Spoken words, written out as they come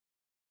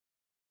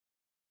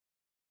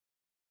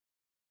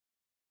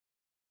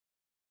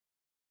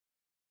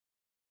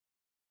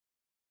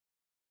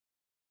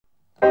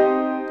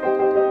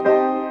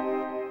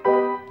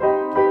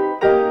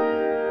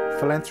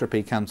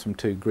Philanthropy comes from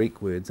two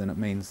Greek words and it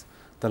means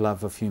the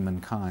love of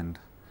humankind.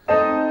 I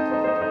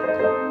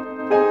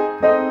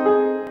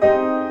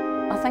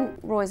think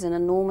Roy's an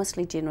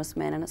enormously generous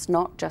man, and it's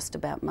not just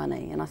about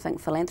money, and I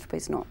think philanthropy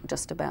is not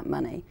just about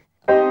money.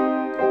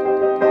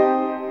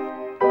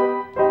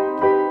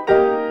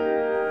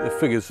 The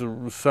figures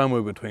are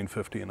somewhere between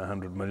 50 and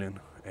 100 million,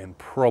 and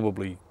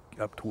probably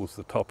up towards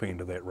the top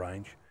end of that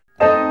range.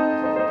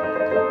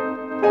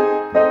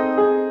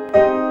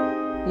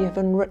 You've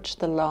enriched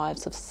the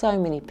lives of so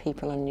many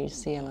people in New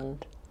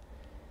Zealand.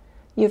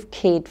 You've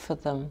cared for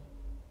them.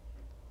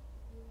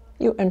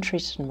 You're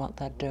interested in what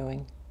they're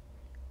doing.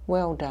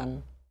 Well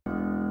done.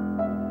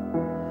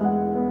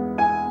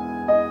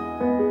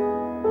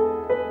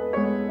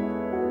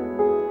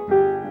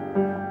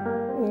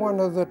 One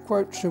of the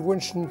quotes of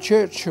Winston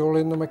Churchill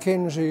in the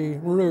McKenzie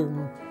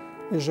room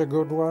is a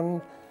good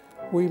one.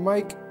 We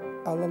make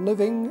a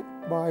living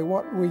by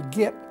what we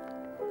get.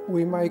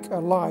 We make a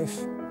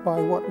life by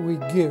what we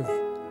give.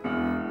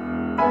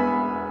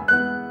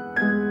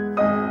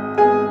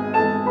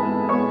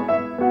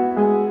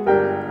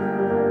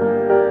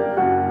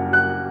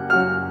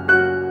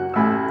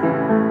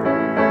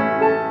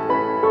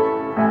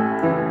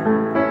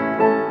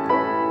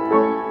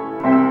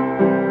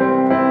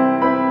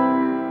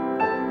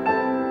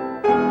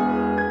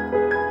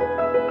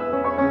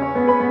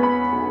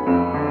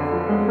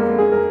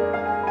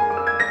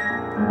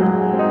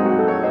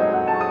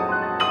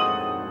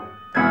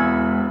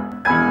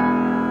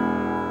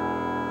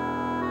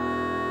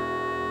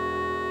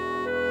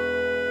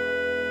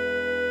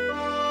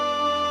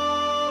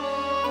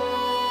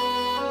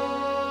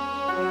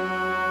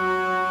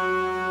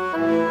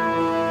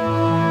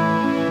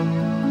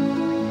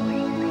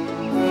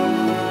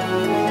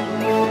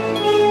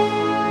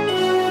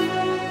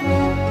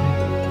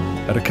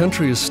 At a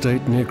country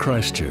estate near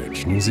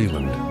Christchurch, New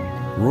Zealand,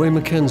 Roy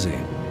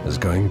McKenzie is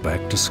going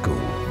back to school.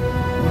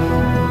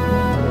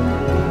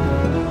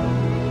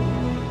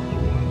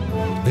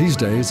 These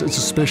days, it's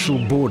a special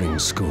boarding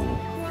school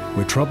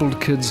where troubled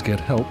kids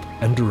get help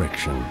and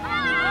direction.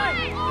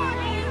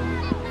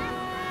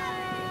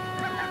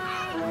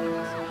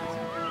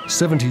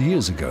 "70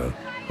 years ago,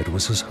 it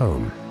was his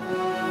home.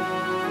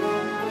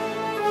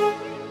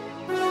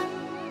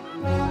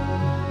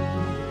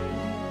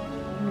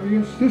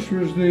 Yes, this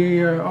was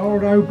the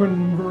old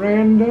open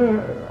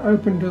veranda,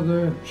 open to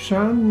the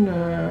sun,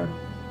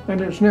 and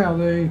it's now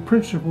the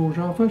principal's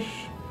office.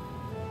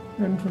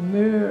 And from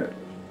there,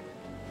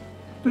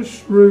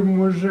 this room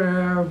was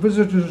our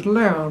visitors'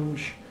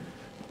 lounge,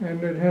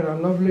 and it had a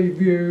lovely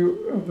view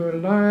of a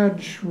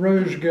large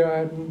rose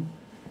garden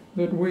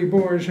that we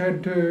boys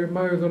had to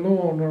mow the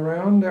lawn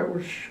around. That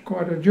was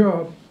quite a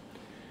job.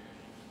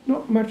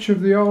 Not much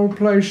of the old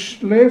place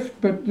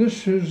left, but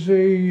this is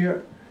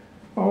the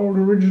old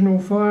original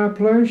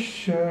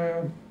fireplace,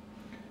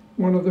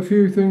 one of the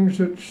few things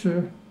that's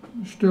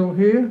still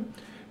here.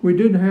 We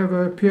did have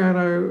a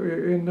piano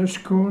in this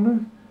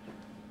corner,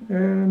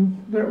 and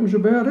that was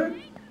about it.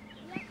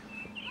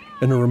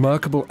 In a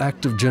remarkable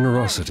act of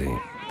generosity,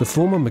 the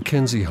former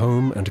McKenzie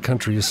home and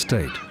country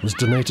estate was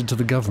donated to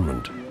the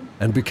government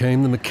and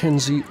became the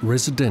McKenzie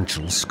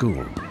Residential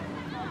School.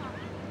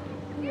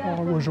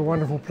 It was a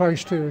wonderful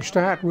place to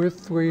start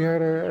with. We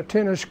had a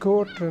tennis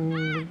court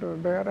and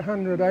about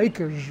 100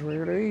 acres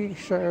really,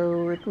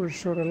 so it was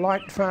sort of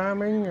light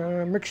farming,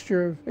 a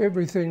mixture of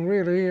everything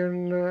really,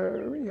 and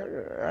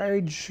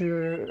age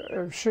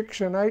of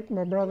 6 and 8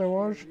 my brother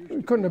was.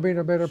 It couldn't have been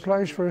a better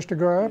place for us to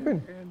grow up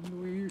in.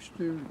 And we used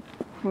to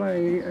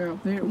play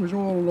out there. It was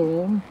all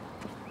lawn,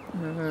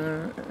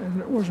 and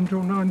it wasn't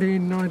until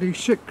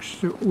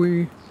 1996 that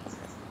we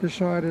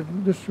decided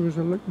this was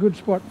a good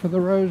spot for the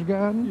rose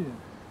garden. Yeah.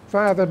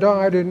 Father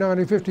died in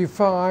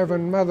 1955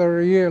 and Mother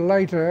a year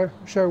later,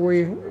 so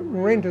we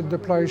rented the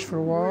place for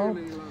a while,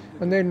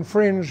 and then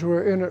friends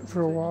were in it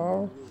for a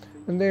while.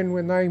 And then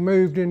when they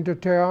moved into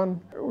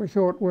town, we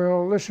thought,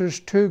 well, this is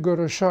too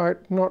good a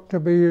site not to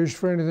be used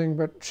for anything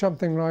but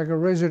something like a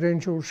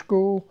residential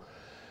school.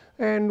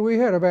 And we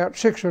had about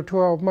 6 or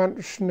 12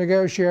 months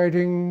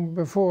negotiating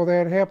before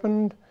that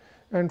happened,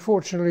 and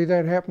fortunately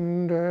that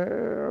happened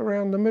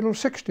around the middle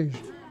 60s.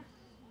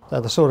 They're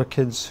the sort of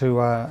kids who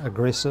are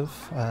aggressive,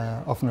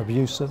 often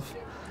abusive,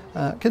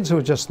 kids who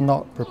are just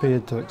not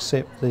prepared to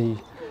accept the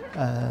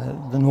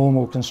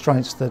normal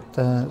constraints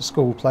that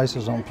school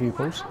places on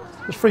pupils.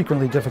 There's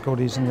frequently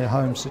difficulties in their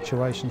home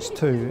situations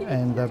too,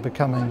 and they're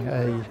becoming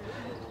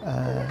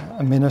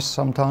a menace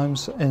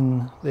sometimes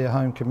in their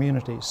home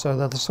community. So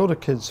they're the sort of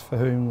kids for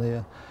whom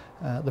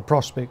the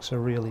prospects are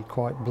really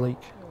quite bleak.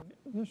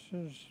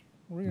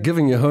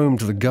 Giving your home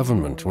to the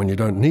government when you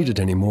don't need it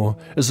anymore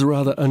is a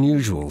rather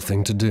unusual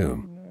thing to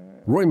do.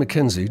 Roy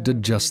McKenzie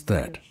did just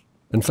that.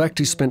 In fact,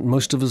 he spent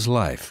most of his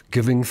life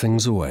giving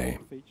things away.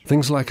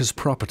 Things like his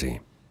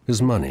property,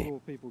 his money,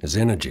 his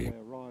energy,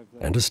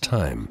 and his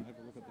time.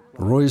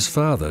 Roy's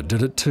father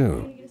did it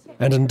too.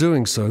 And in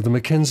doing so, the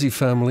McKenzie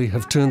family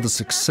have turned the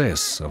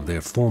success of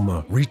their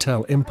former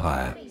retail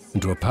empire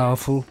into a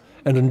powerful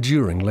an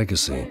enduring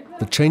legacy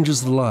that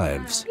changes the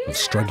lives of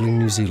struggling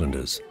New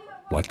Zealanders,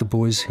 like the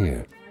boys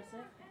here.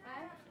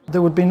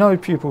 There would be no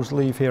pupils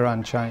leave here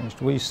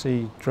unchanged. We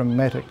see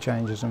dramatic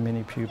changes in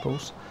many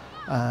pupils.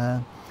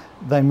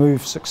 They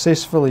move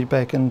successfully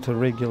back into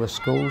regular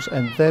schools,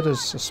 and that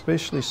is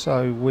especially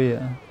so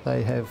where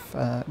they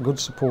have good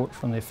support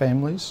from their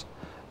families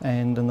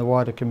and in the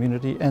wider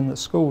community, and the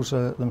schools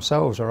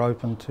themselves are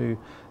open to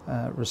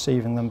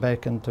receiving them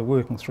back into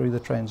working through the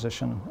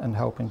transition and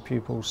helping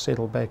pupils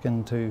settle back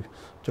into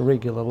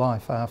regular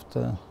life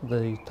after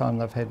the time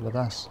they've had with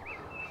us.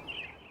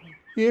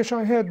 Yes,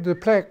 I had the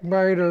plaque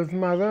made of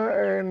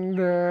Mother and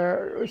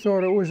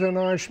thought it was a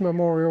nice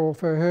memorial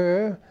for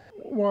her.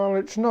 While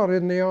it's not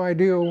in the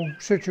ideal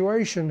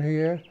situation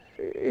here,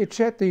 it's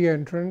at the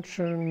entrance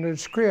and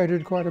it's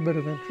created quite a bit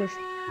of interest.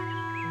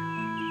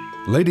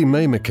 Lady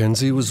May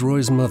McKenzie was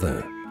Roy's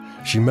mother.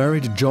 She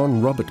married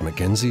John Robert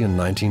McKenzie in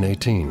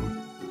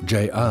 1918.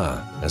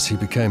 J.R., as he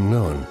became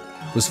known,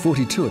 was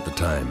 42 at the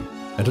time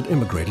and had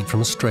immigrated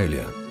from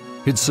Australia.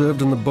 He'd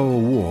served in the Boer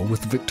War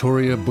with the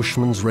Victoria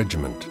Bushmen's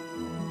Regiment,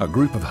 a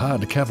group of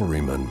hard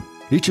cavalrymen,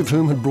 each of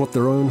whom had brought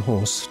their own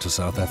horse to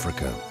South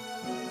Africa.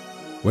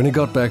 When he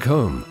got back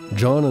home,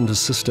 John and his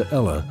sister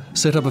Ella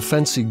set up a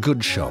fancy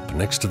goods shop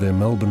next to their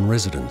Melbourne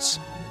residence.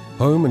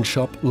 Home and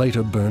shop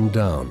later burned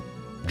down,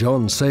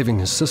 John saving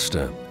his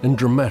sister in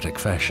dramatic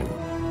fashion.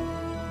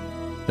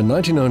 In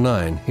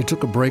 1909, he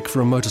took a break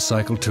for a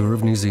motorcycle tour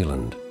of New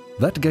Zealand.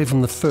 That gave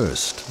him the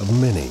first of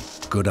many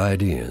good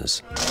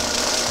ideas.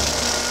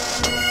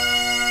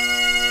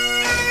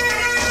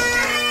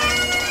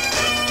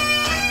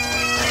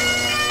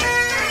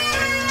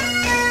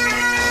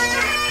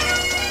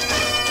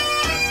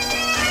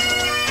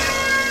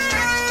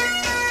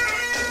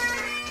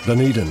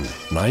 Dunedin,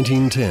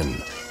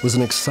 1910, was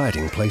an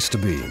exciting place to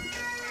be.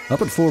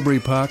 Up at Forbury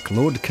Park,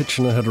 Lord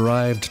Kitchener had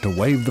arrived to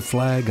wave the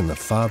flag in the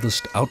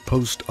farthest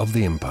outpost of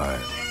the Empire.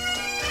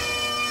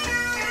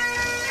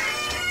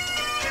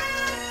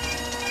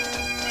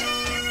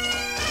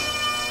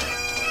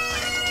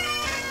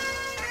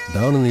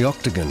 Down in the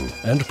Octagon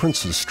and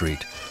Princes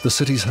Street, the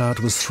city's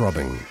heart was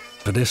throbbing.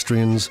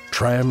 Pedestrians,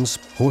 trams,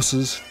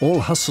 horses,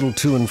 all hustled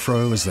to and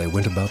fro as they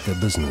went about their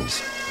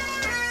business.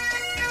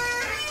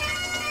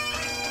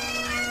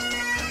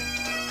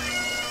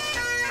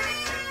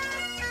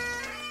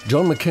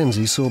 John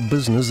McKenzie saw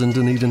business in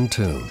Dunedin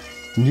too,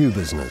 new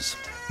business.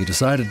 He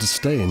decided to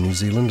stay in New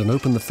Zealand and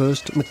open the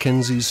first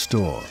McKenzie's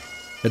store.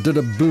 It did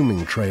a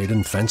booming trade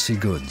in fancy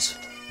goods,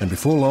 and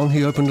before long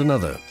he opened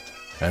another,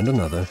 and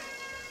another,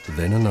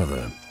 then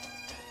another.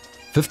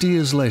 50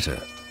 years later,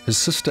 his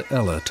sister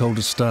Ella told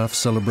a staff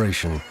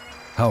celebration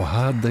how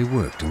hard they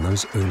worked in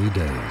those early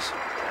days.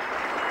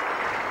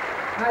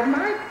 I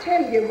might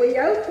tell you we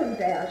opened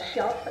our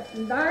shop at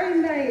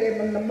 9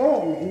 a.m. in the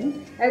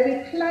morning and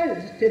we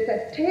closed it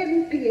at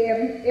 10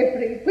 p.m.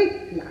 every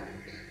weeknight.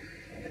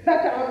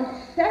 But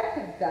on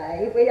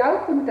Saturday we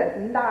opened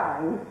at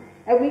 9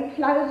 and we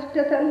closed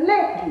at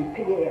 11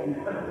 p.m.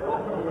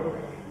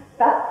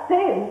 But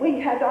then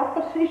we had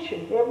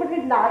opposition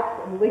every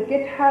night when we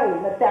get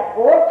home at that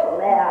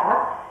awful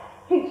hour.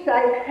 He'd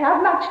say,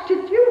 "How much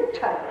did you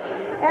take?"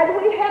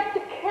 And we had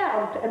to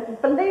count,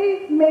 and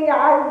believe me,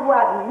 I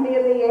won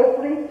nearly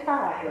every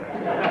time.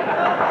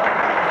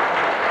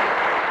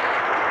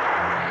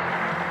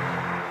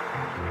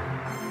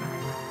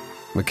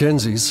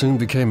 Mackenzie's soon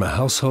became a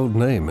household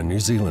name in New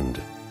Zealand.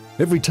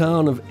 Every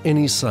town of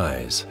any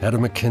size had a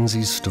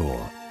Mackenzie's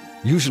store,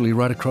 usually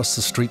right across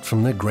the street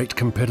from their great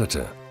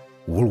competitor,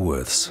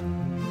 Woolworths.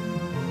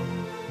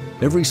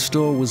 Every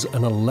store was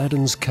an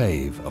Aladdin's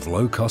cave of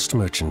low-cost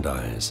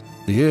merchandise,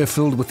 the air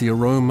filled with the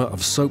aroma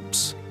of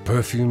soaps,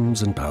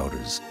 perfumes and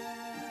powders.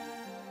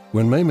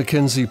 When May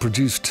McKenzie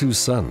produced two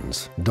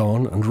sons,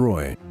 Don and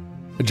Roy,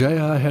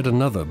 J.R. had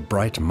another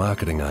bright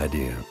marketing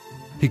idea.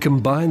 He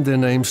combined their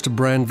names to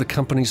brand the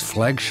company's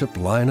flagship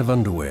line of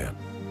underwear,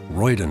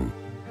 Royden.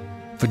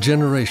 For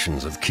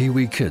generations of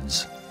Kiwi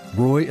kids,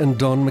 Roy and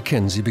Don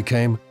McKenzie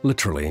became,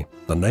 literally,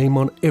 the name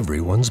on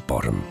everyone's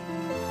bottom.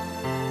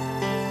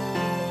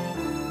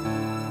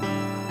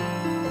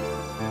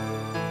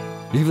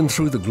 Even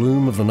through the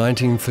gloom of the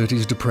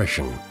 1930s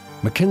depression,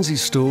 Mackenzie's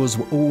stores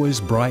were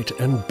always bright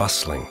and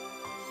bustling.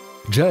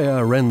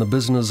 J.R. ran the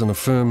business in a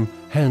firm,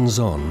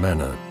 hands-on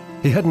manner.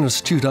 He had an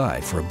astute eye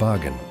for a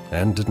bargain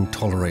and didn't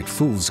tolerate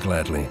fools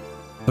gladly,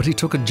 but he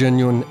took a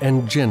genuine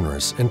and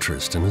generous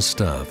interest in his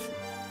staff.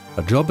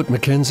 A job at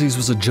Mackenzie's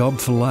was a job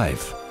for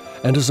life,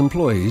 and his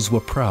employees were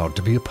proud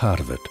to be a part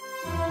of it.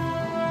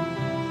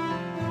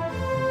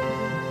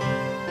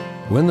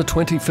 When the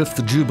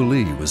 25th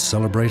Jubilee was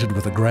celebrated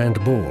with a grand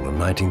ball in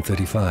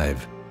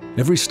 1935,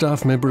 every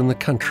staff member in the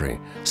country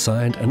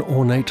signed an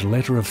ornate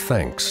letter of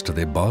thanks to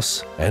their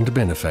boss and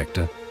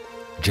benefactor,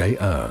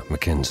 J.R.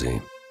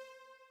 McKenzie.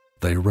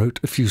 They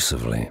wrote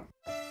effusively.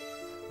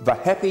 The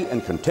happy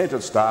and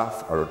contented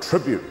staff are a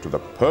tribute to the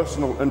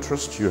personal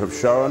interest you have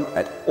shown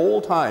at all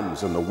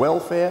times in the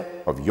welfare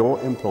of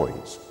your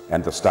employees,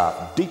 and the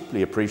staff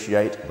deeply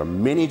appreciate the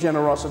many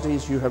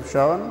generosities you have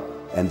shown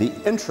and the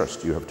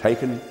interest you have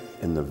taken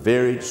in the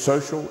varied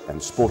social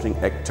and sporting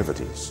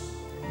activities.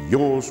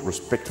 Yours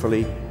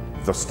respectfully,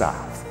 the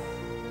staff.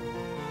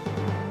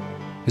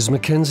 His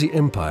McKenzie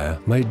empire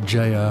made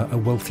JR a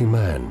wealthy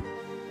man,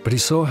 but he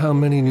saw how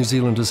many New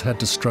Zealanders had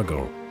to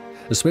struggle,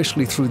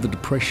 especially through the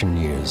Depression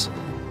years,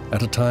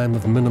 at a time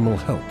of minimal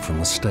help from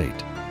the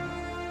state.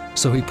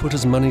 So he put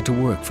his money to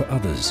work for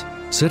others,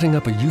 setting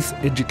up a youth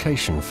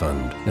education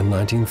fund in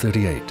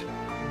 1938.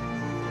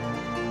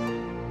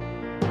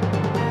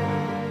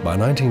 By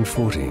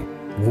 1940,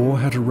 war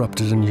had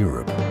erupted in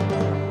Europe.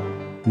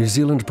 New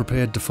Zealand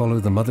prepared to follow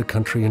the mother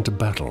country into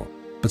battle,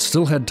 but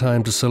still had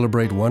time to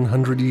celebrate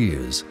 100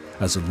 years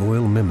as a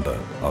loyal member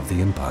of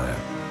the Empire.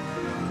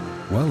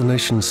 While the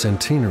nation's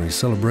centenary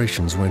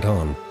celebrations went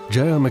on,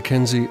 J.R.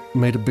 McKenzie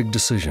made a big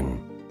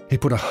decision. He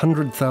put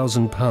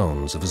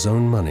 £100,000 of his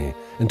own money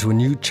into a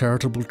new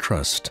charitable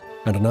trust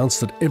and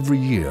announced that every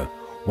year,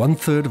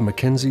 1/3 of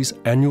McKenzie's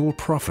annual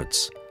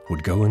profits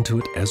would go into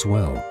it as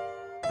well.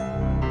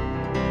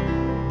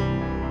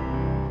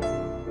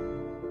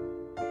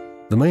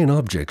 The main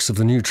objects of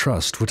the new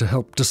trust were to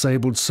help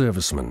disabled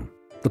servicemen,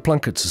 the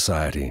Plunkett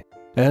Society,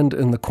 and,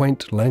 in the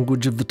quaint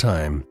language of the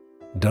time,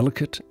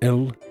 delicate,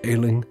 ill,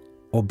 ailing,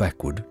 or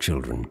backward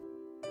children.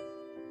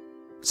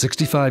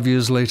 65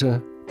 years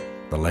later,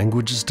 the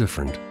language is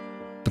different,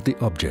 but the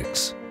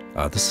objects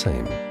are the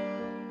same.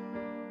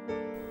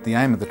 The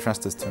aim of the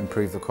Trust is to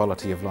improve the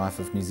quality of life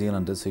of New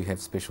Zealanders who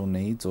have special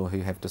needs or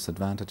who have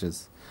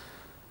disadvantages.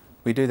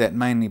 We do that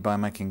mainly by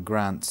making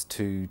grants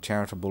to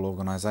charitable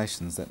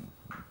organisations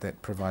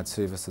that provide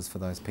services for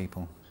those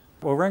people.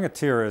 Well,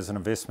 Rangatira is an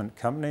investment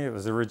company. It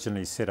was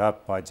originally set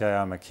up by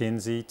J.R.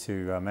 McKenzie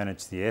to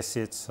manage the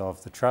assets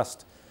of the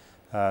Trust.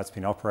 It's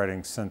been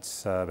operating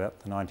since about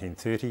the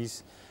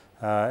 1930s.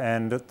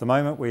 And at the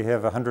moment we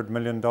have $100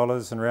 million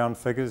in round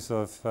figures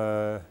of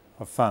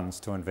funds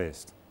to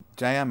invest.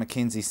 J.R.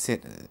 McKenzie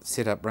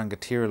set up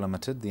Rangatira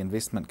Limited, the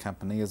investment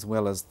company, as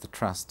well as the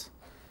Trust.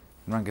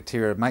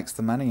 Rangatira makes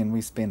the money and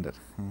we spend it.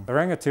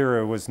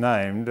 Rangatira was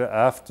named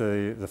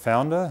after the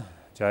founder,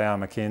 J.R.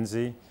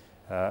 McKenzie,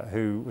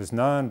 who was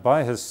known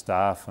by his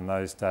staff in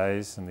those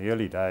days, in the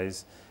early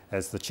days,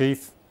 as the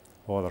chief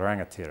or the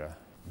Rangatira.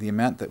 The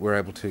amount that we're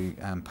able to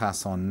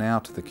pass on now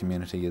to the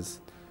community is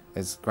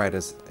as great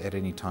as at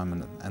any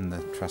time in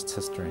the Trust's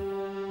history.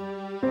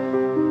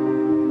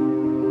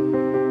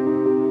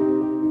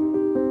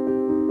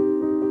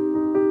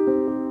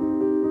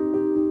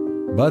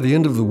 By the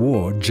end of the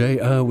war,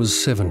 J.R. was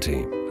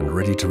 70 and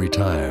ready to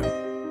retire.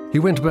 He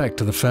went back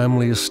to the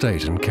family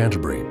estate in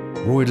Canterbury,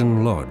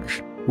 Royden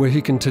Lodge, where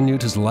he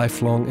continued his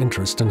lifelong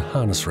interest in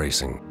harness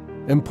racing,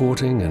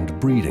 importing and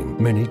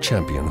breeding many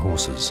champion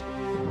horses.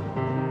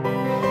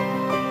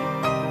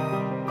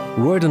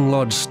 Royden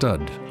Lodge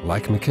Stud,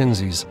 like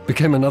Mackenzie's,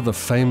 became another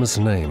famous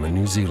name in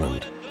New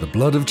Zealand. The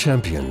blood of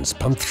champions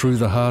pumped through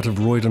the heart of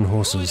Royden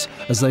horses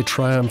as they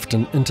triumphed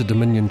in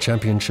Inter-Dominion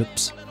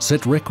championships,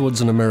 set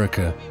records in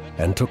America,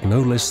 and took no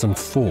less than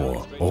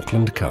 4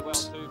 Auckland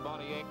Cups.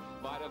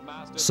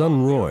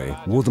 Son Roy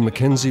wore the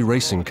McKenzie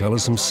racing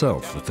colours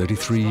himself for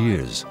 33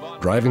 years,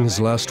 driving his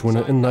last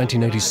winner in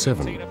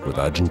 1987 with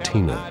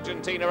Argentina.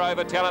 Argentina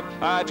over talent,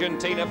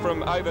 Argentina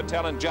from over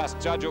talent just.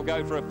 Judge will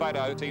go for a photo.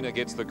 Argentina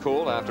gets the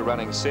call after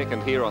running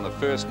second here on the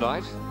first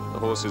night. The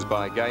horse is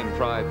by Game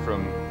Pride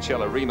from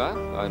Chelarima,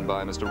 owned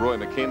by Mr. Roy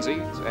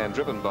McKenzie and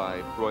driven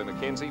by Roy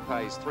McKenzie,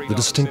 pays $3. The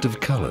distinctive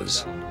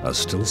colours are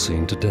still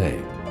seen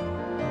today.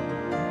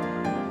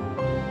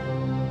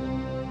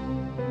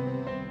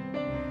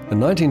 In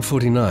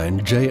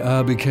 1949,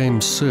 J.R. became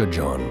Sir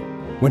John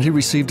when he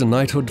received a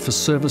knighthood for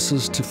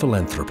services to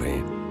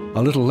philanthropy. A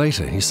little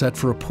later, he sat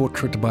for a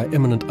portrait by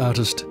eminent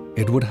artist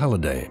Edward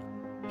Halliday.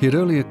 He had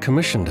earlier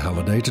commissioned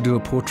Halliday to do a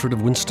portrait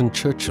of Winston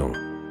Churchill,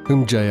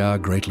 whom J.R.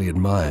 greatly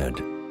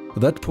admired.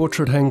 That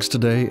portrait hangs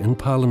today in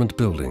Parliament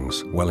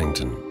Buildings,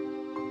 Wellington.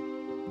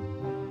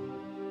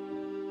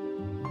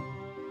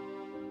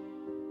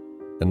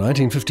 In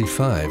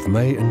 1955,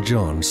 May and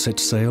John set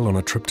sail on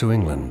a trip to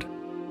England.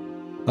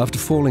 After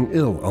falling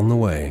ill on the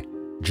way,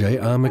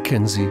 J.R.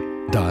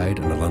 McKenzie died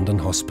in a London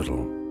hospital.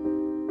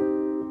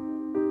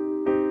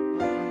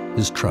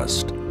 His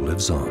trust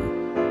lives on.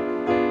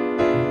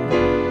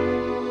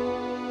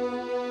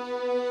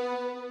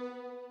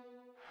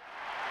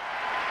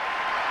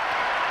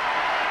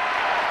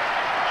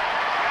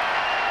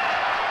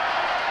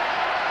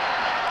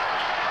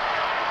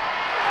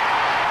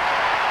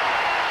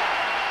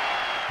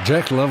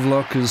 Jack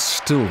Lovelock is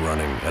still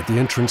running at the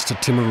entrance to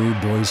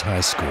Timaru Boys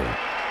High School.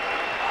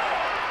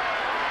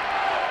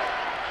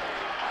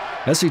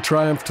 As he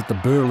triumphed at the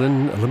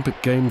Berlin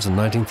Olympic Games in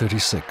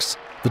 1936,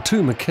 the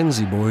 2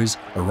 McKenzie boys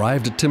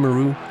arrived at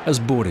Timaru as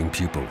boarding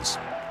pupils.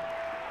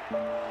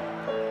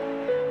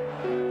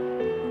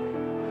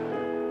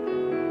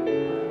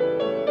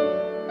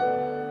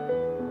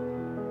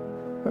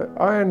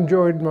 I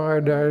enjoyed my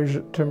days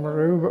at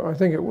Timaru, but I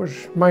think it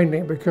was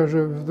mainly because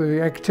of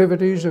the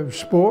activities of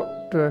sport.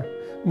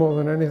 more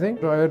than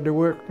anything. I had to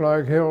work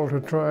like hell to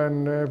try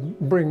and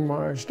bring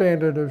my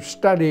standard of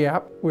study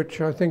up, which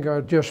I think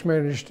I just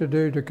managed to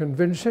do to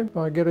convince him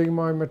by getting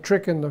my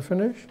matric in the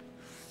finish.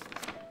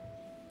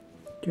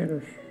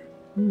 Tennis.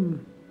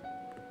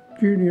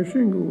 Junior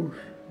singles,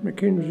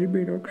 McKenzie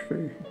beat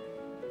Oxley.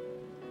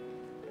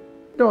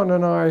 Don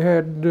and I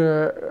had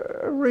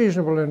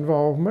reasonable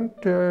involvement.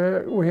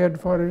 We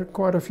had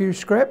quite a few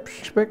scraps,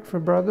 respect for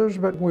brothers,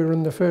 but we were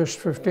in the first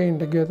 15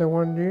 together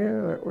one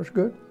year. That was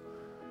good.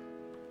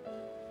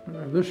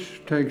 This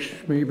takes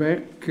me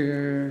back.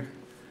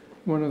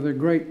 One of the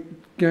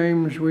great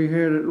games we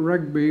had at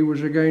rugby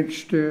was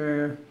against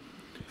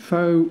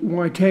foe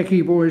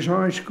Waitaki Boys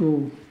High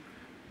School,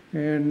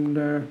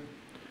 and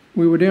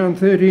we were down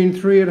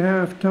 13-3 at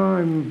half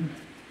time,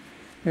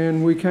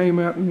 and we came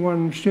out and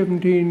won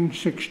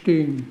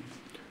 17-16.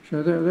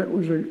 So that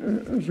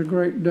was a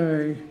great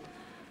day.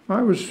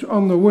 I was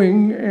on the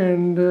wing,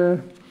 and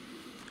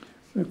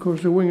of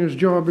course the winger's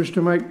job is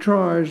to make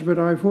tries, but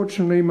I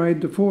fortunately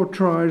made the 4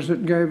 tries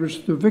that gave us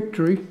the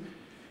victory,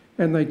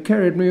 and they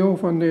carried me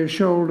off on their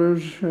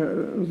shoulders.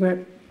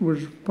 That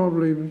was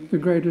probably the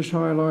greatest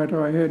highlight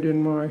I had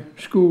in my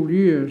school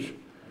years.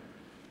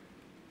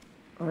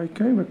 I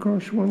came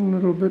across one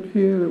little bit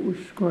here that was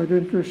quite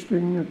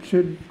interesting. It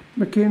said,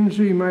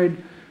 McKenzie made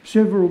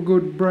several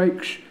good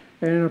breaks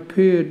and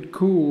appeared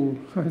cool.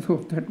 I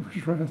thought that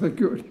was rather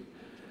good.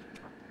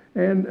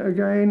 And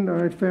again,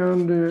 I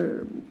found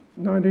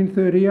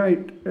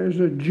 1938, as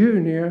a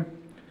junior,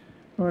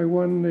 I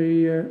won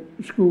the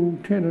school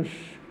tennis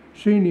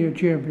senior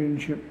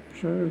championship.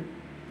 So,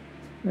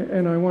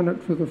 and I won it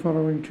for the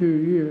following 2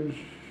 years.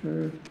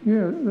 So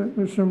yeah,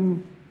 there's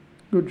some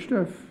good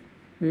stuff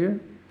here.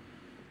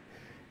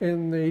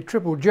 In the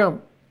triple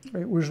jump,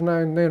 it was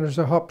known then as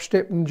the hop,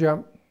 step and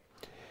jump.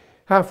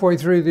 Halfway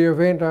through the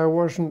event, I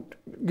wasn't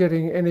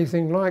getting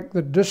anything like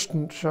the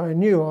distance I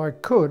knew I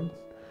could.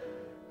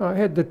 I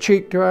had the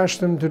cheek to ask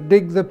them to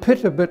dig the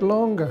pit a bit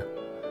longer.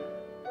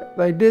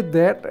 They did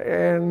that,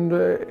 and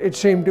it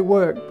seemed to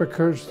work,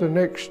 because the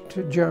next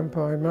jump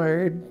I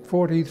made,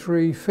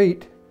 43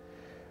 feet,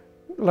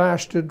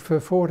 lasted for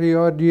 40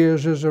 odd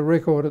years as a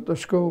record at the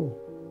school.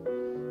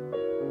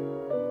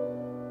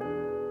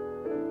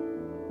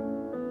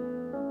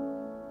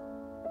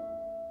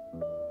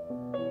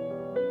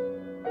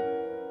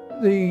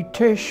 The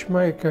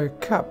Teshmaker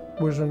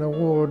Cup was an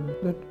award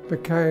that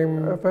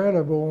became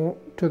available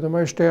to the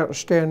most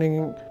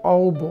outstanding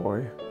old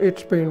boy.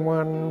 It's been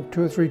won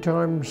 2 or 3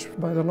 times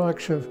by the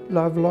likes of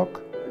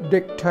Lovelock,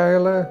 Dick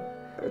Taylor,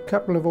 a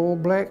couple of All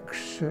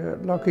Blacks,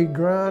 Lockie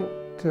Grant,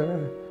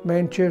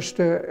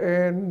 Manchester,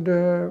 and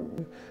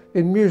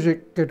in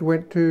music it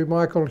went to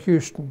Michael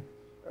Houston.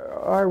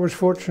 I was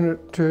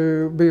fortunate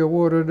to be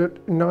awarded it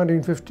in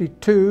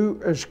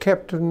 1952 as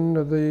captain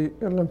of the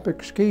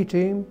Olympic ski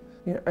team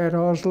at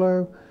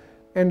Oslo,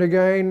 and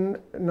again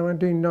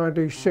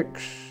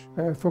 1996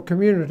 for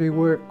community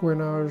work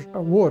when I was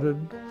awarded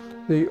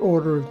the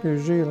Order of New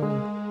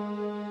Zealand.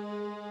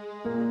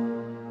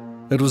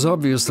 It was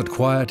obvious that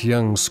quiet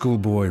young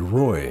schoolboy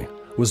Roy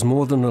was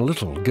more than a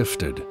little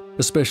gifted,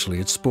 especially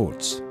at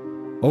sports.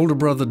 Older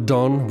brother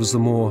Don was the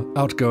more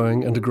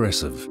outgoing and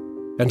aggressive,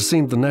 and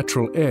seemed the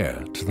natural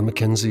heir to the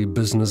McKenzie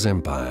business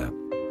empire.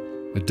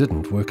 It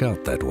didn't work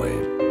out that way.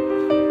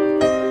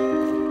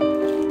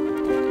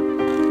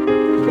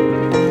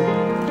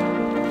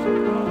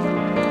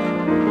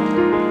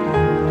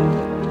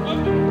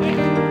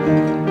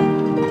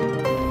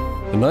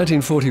 In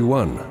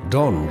 1941,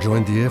 Don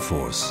joined the Air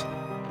Force.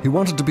 He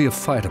wanted to be a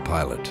fighter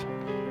pilot,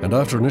 and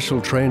after initial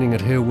training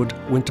at Harewood,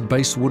 went to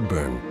Base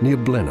Woodburn, near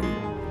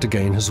Blenheim, to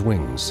gain his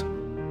wings.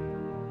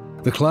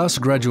 The class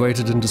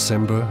graduated in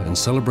December and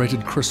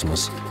celebrated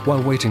Christmas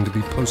while waiting to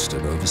be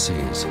posted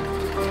overseas.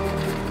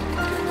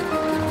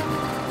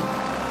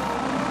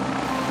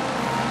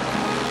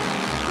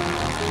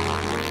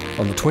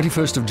 On the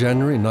 21st of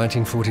January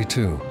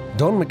 1942,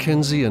 Don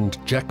McKenzie and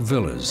Jack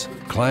Villiers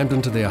climbed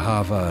into their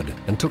Harvard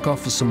and took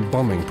off for some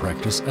bombing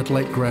practice at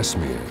Lake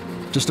Grasmere,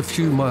 just a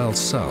few miles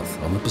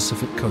south on the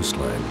Pacific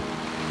coastline.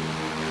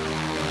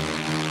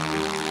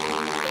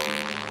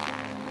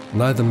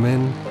 Neither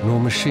men nor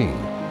machine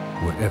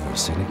were ever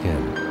seen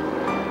again.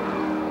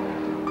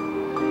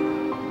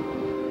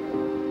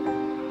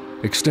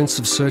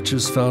 Extensive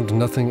searches found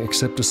nothing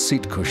except a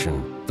seat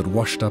cushion that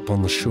washed up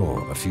on the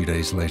shore a few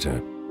days later.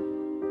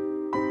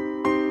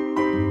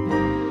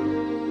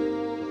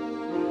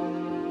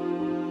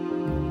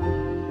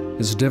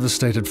 His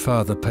devastated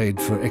father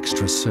paid for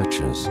extra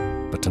searches,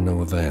 but to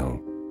no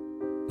avail.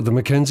 The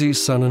McKenzie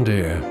son and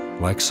heir,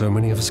 like so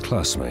many of his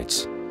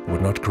classmates,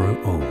 would not grow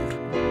old.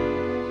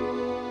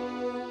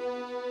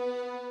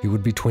 He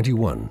would be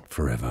 21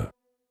 forever.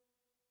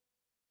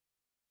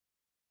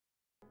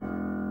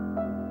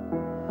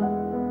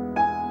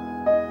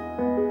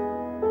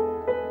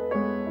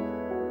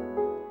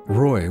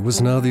 Roy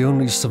was now the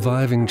only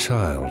surviving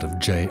child of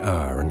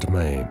J.R. and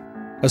May.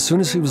 As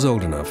soon as he was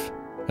old enough,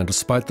 and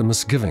despite the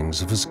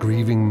misgivings of his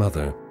grieving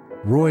mother,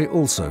 Roy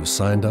also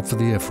signed up for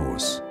the Air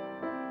Force.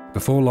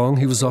 Before long,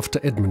 he was off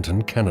to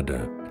Edmonton,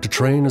 Canada, to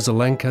train as a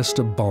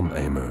Lancaster bomb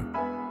aimer.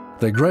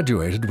 They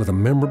graduated with a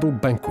memorable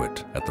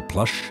banquet at the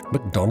plush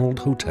McDonald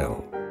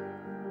Hotel.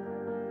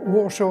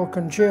 Warsaw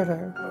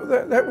Concerto.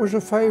 That was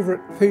a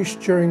favourite piece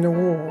during the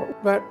war.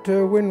 But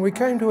when we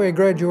came to our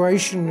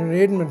graduation in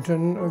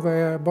Edmonton of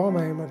our bomb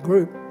aimer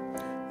group,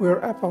 we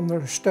were up on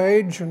the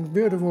stage in a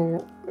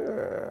beautiful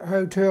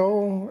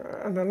hotel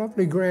and a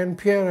lovely grand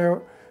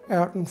piano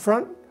out in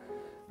front.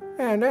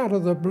 And out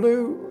of the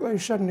blue, they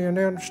suddenly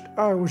announced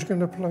I was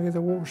going to play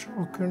the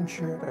Warsaw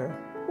Concerto.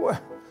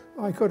 Well,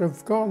 I could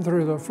have gone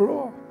through the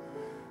floor.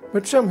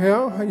 But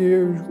somehow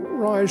you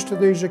rise to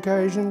these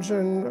occasions,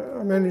 and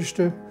I managed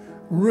to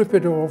rip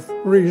it off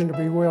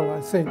reasonably well,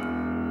 I think.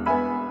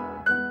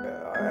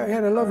 I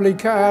had a lovely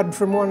card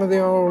from one of the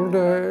old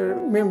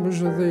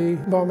members of the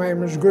bomb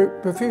aimers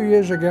group a few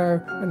years ago,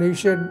 and he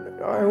said,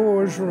 I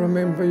always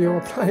remember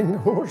you playing the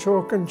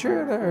Warsaw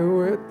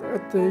Concerto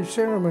at the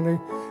ceremony.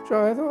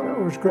 So I thought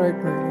it was great,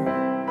 really.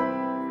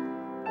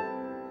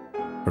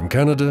 From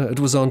Canada, it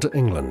was on to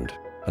England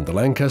and the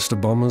Lancaster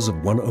bombers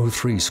of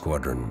 103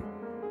 Squadron.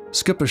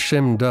 Skipper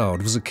Shem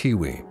Dowd was a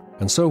Kiwi,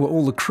 and so were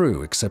all the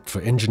crew except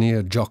for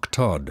engineer Jock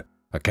Todd,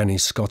 a canny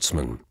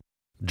Scotsman.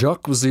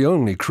 Jock was the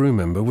only crew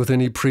member with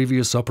any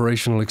previous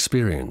operational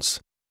experience,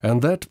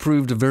 and that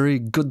proved a very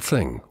good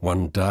thing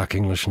one dark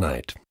English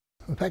night.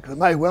 In fact, there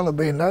may well have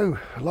been no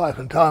life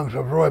and times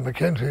of Roy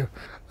McKenzie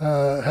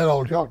had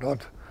old Jock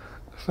not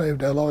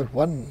saved our lives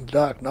one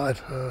dark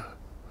night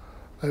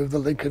over the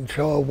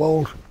Lincolnshire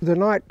walls. The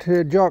night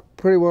Jock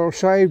pretty well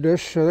saved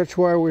us, so that's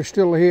why we're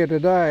still here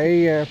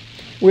today.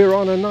 We were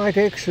on a night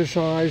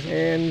exercise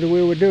and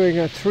we were doing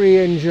a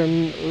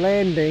 3-engine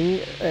landing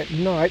at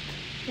night.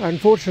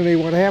 Unfortunately,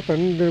 what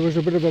happened, there was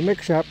a bit of a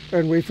mix-up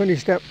and we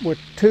finished up with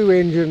 2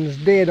 engines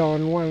dead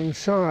on one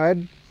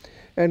side,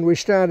 and we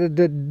started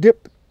to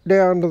dip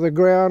down to the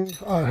ground.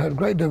 I had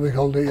great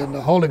difficulty in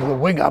holding the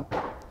wing up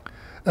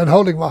and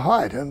holding my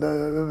height,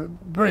 and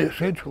very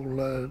essential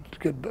to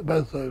get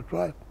both those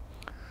right.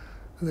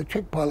 And the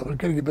check pilot was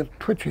getting a bit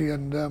twitchy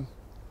and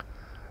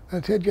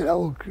said, you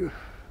know,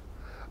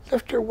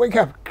 lift your wing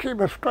up, keep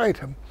it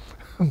straight.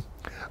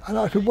 And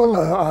I said, well,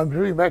 I'm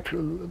very much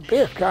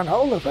best, can't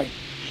hold the thing.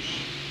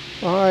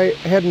 I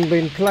hadn't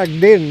been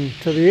plugged in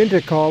to the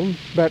intercom,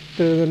 but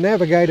the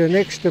navigator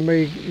next to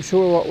me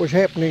saw what was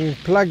happening,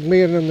 plugged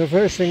me in, and the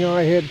first thing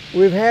I heard,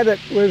 we've had it,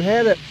 we've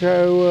had it.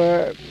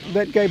 So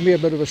that gave me a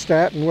bit of a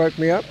start and woke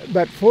me up.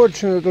 But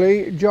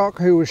fortunately, Jock,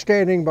 who was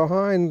standing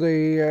behind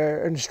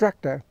the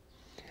instructor,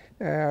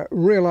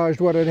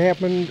 realised what had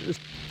happened.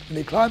 And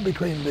he climbed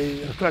between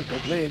the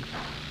instructor's legs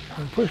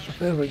and pushed the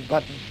feathering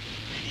button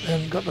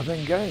and got the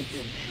thing going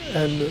again.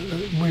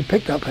 And we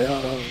picked up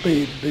our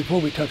speed before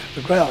we touched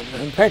the ground.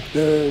 In fact,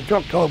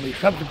 Jock told me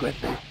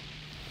subsequently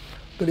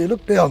that he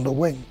looked down the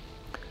wing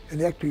and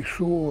he actually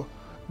saw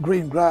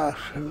green grass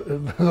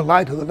in the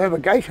light of the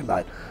navigation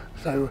light.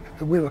 So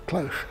we were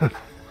close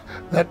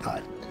that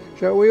night.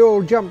 So we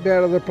all jumped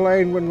out of the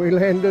plane when we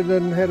landed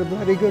and had a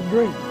bloody good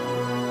drink.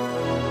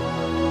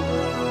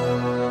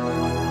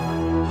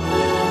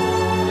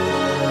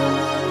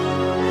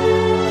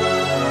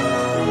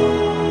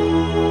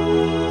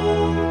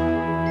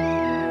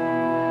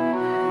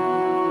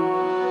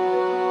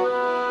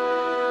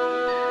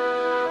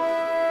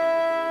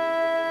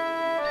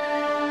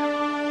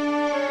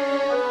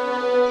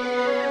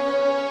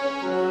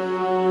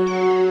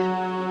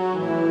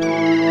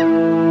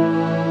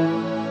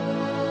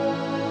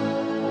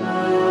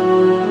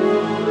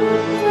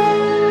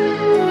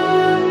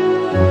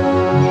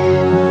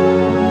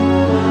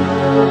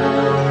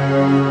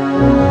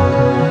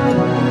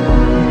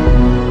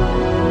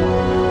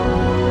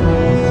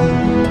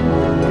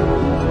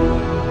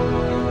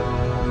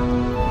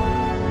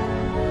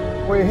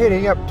 We're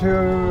heading up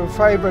to a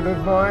favourite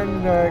of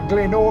mine,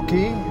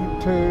 Glenorchy,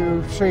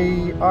 to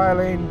see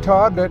Eileen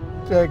Todd at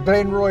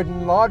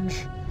Glenroyden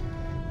Lodge.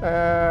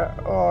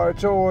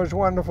 It's always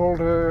wonderful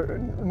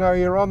to know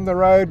you're on the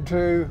road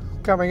to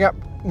coming up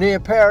near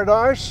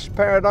Paradise.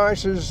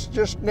 Paradise is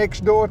just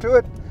next door to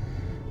it,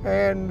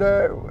 and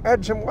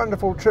had some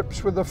wonderful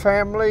trips with the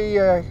family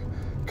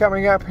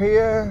coming up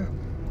here.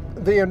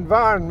 The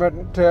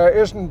environment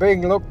isn't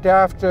being looked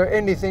after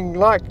anything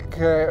like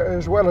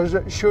as well as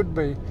it should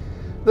be.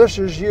 This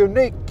is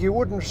unique. You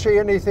wouldn't see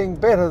anything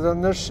better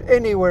than this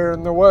anywhere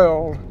in the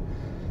world.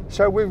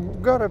 So we've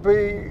got to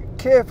be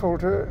careful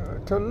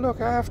to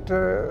look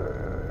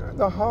after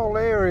the whole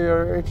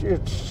area.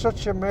 It's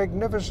such a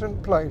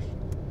magnificent place.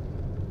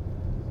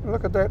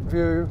 Look at that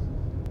view.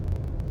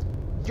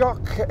 Jock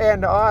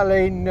and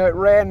Eileen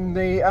ran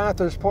the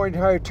Arthur's Point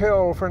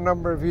Hotel for a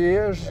number of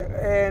years,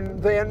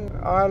 and then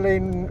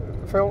Eileen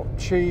felt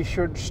she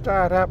should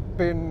start up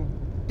in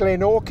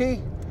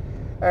Glenorchy,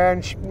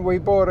 and we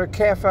bought a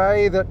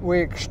cafe that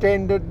we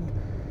extended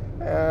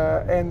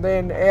and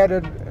then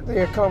added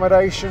the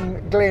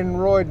accommodation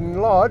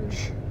Glenroyden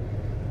Lodge,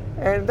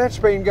 and that's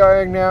been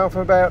going now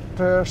for about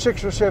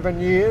 6 or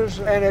 7 years,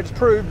 and it's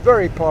proved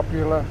very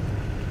popular.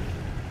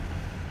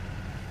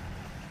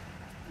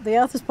 The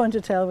Arthur's Point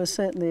Hotel was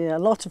certainly a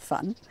lot of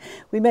fun.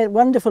 We met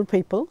wonderful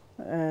people,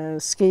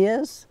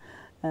 skiers.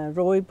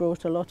 Roy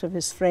brought a lot of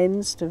his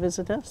friends to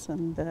visit us,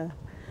 and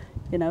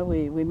you know,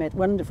 we met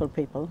wonderful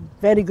people,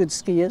 very good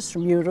skiers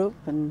from Europe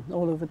and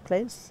all over the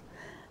place,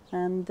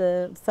 and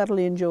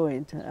thoroughly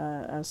enjoyed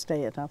our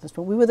stay at Arthur's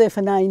Point. We were there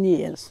for 9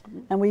 years,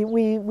 and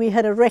we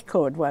had a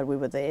record while we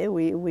were there.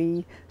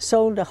 We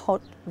sold a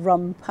hot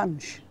rum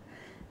punch,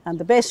 and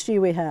the best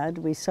year we had,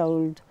 we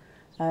sold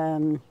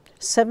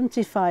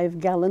 75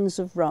 gallons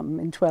of rum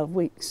in 12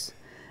 weeks.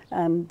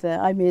 And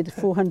I made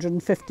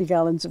 450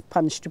 gallons of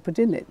punch to put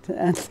in it.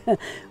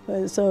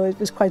 And so it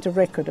was quite a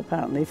record,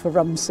 apparently, for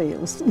rum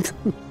sales.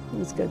 It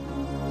was good.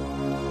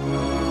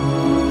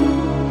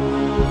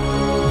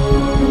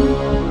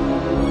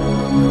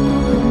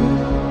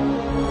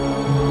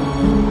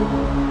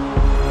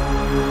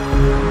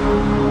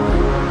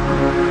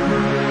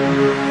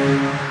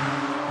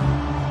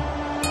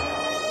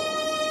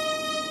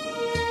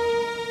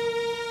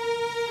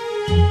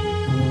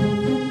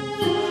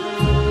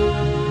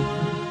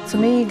 To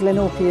me,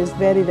 Glenorchy is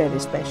very, very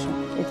special.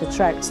 It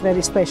attracts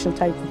very special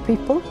type of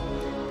people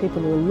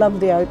who love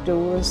the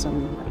outdoors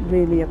and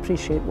really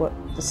appreciate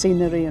the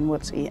scenery and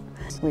what's here.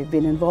 We've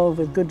been involved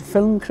with good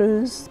film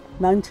crews,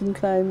 mountain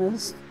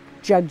climbers,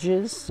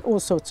 judges, all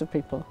sorts of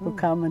people who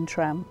come and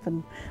tramp,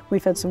 and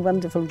we've had some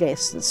wonderful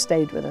guests that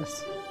stayed with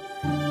us.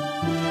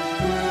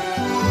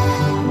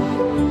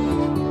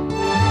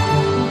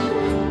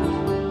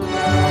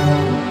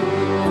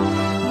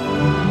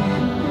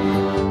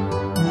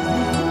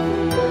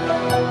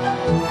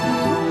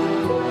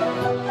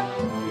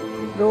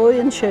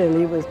 Roy and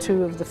Shirley were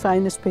two of the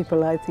finest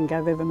people I think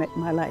I've ever met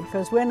in my life.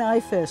 Because when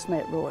I first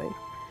met Roy,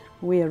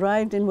 we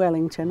arrived in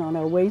Wellington on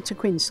our way to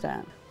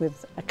Queenstown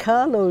with a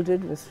car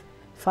loaded with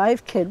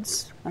 5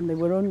 kids, and they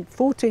were on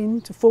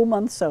 14 to 4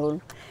 months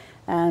old.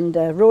 And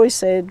Roy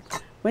said,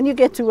 when you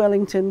get to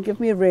Wellington, give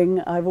me a ring,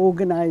 I've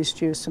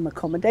organised you some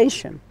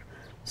accommodation.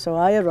 So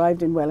I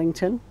arrived in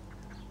Wellington,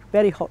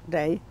 very hot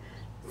day,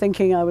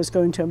 thinking I was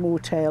going to a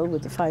motel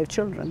with the 5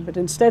 children. But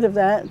instead of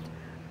that,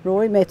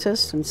 Roy met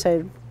us and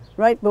said,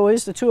 right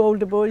boys, the 2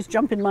 older boys,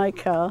 jump in my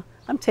car,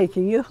 I'm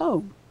taking you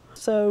home.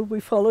 So we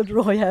followed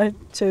Roy out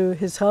to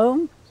his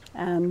home,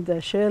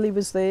 and Shirley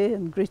was there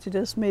and greeted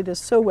us, made us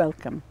so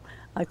welcome.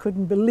 I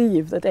couldn't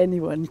believe that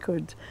anyone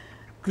could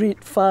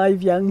greet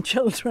 5 young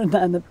children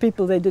and the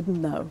people they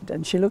didn't know.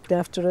 And she looked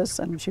after us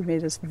and she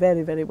made us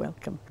very, very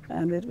welcome.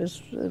 And it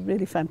was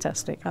really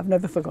fantastic. I've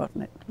never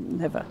forgotten it,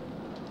 never.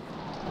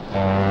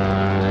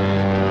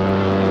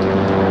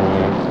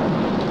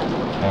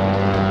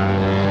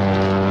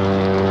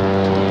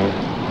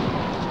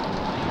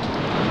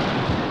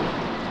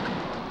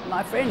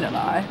 My friend and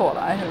I, Paul,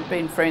 have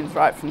been friends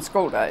right from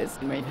school days.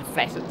 We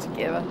flatted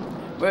together,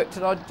 worked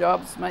at odd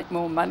jobs, make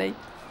more money.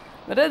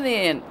 But in the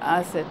end,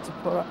 I said to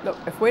Paul, look,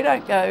 if we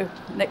don't go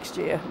next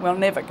year, we'll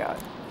never go.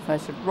 So I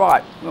said,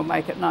 right, we'll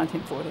make it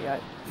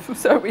 1948.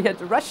 So we had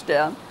to rush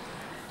down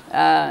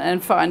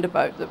and find a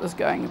boat that was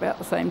going about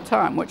the same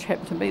time, which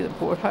happened to be the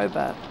Port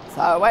Hobart.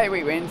 So away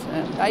we went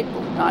in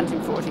April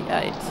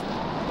 1948.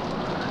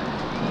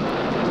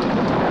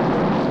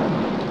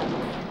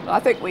 I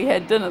think we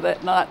had dinner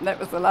that night, and that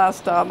was the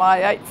last time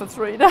I ate for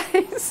 3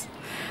 days.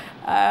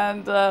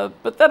 And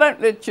but they don't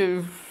let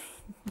you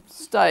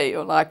stay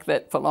like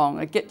that for long.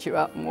 They get you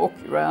up and walk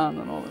you around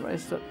and all the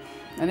rest of it.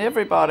 And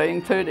everybody,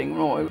 including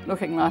Roy,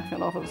 looking like a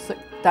lot of sick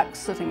ducks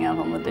sitting out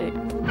on the deck.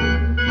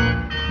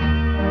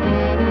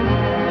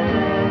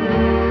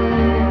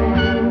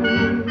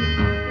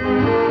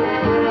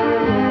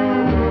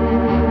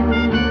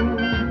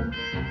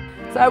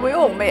 So we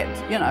all met,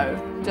 you know,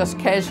 just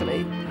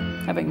casually,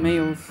 having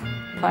meals,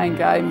 playing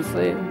games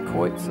there,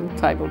 quoits and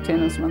table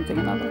tennis and one thing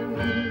and another.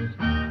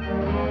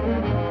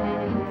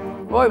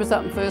 Roy was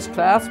up in first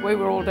class, we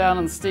were all down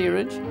in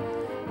steerage,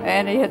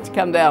 and he had to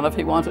come down if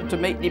he wanted to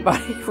meet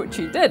anybody, which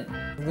he did.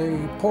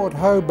 The Port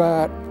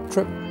Hobart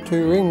trip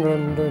to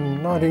England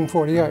in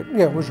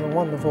 1948, was a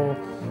wonderful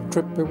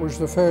trip. It was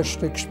the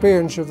first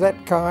experience of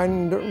that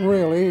kind,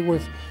 really,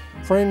 with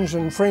friends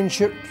and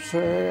friendships,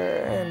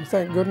 and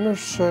thank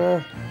goodness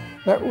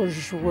that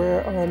was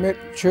where I met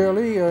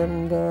Shirley,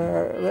 and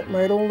that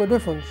made all the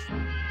difference.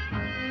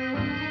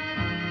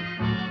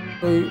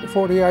 The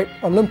 48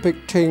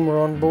 Olympic team were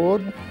on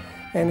board,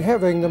 and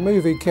having the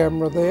movie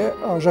camera there,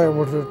 I was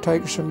able to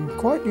take some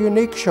quite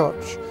unique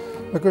shots,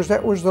 because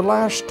that was the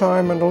last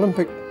time an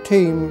Olympic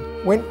team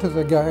went to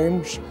the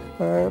Games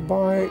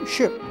by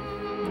ship.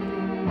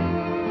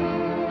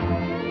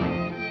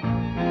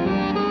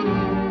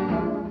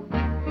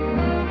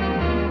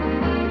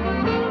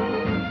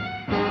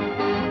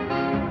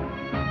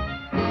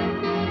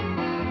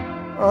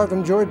 I've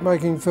enjoyed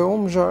making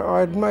films.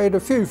 I'd made a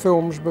few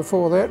films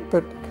before that,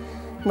 but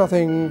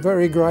nothing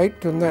very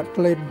great, and that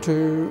led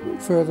to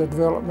further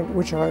development,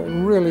 which I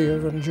really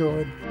have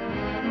enjoyed.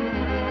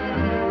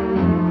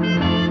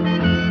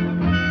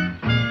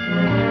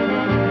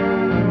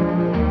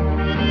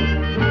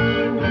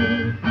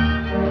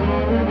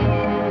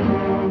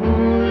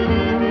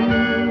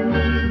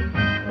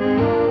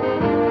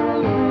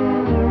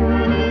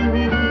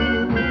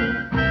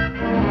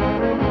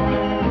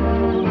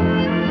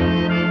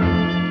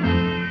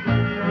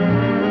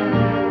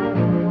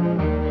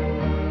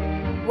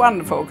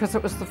 wonderful because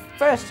it was the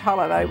first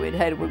holiday we'd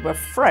had. We were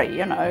free,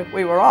 you know,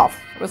 we were off.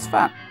 It was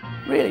fun,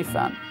 really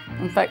fun.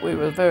 In fact, we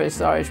were very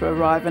sorry to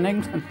arrive in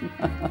England.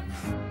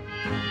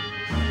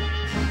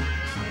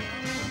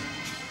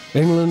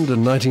 England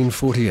in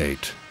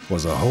 1948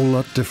 was a whole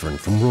lot different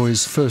from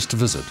Roy's first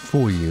visit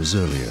 4 years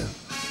earlier.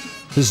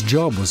 His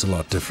job was a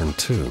lot different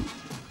too.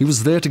 He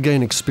was there to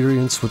gain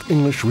experience with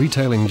English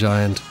retailing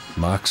giant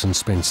Marks &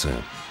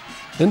 Spencer.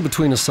 In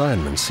between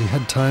assignments, he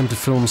had time to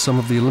film some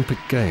of the Olympic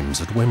Games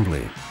at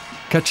Wembley,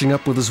 catching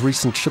up with his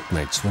recent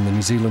shipmates when the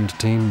New Zealand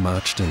team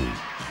marched in.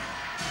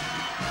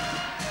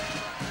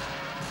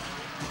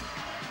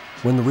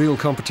 When the real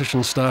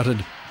competition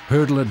started,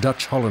 hurdler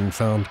Dutch Holland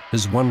found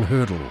his one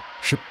hurdle,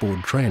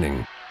 shipboard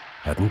training,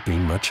 hadn't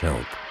been much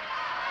help.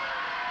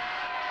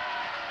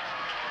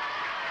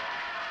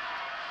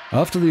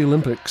 After the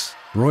Olympics,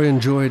 Roy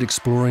enjoyed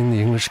exploring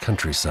the English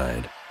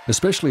countryside,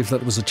 especially if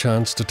that was a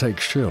chance to take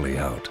Shirley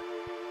out,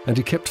 and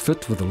he kept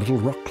fit with a little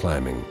rock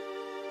climbing.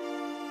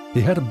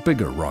 He had a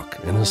bigger rock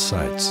in his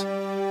sights,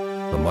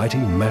 the mighty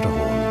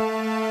Matterhorn.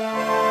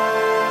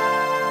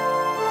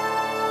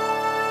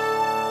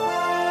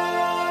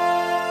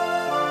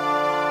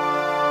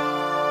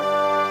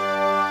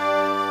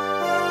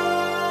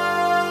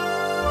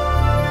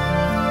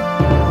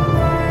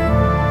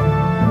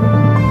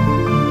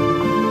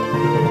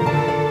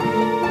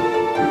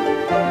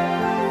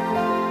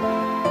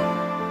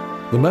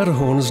 The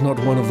Matterhorn is not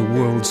one of the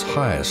world's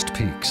highest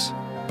peaks,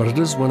 but it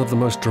is one of the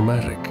most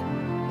dramatic.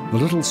 The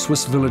little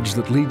Swiss village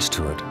that leads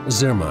to it,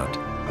 Zermatt,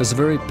 is a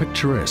very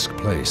picturesque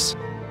place,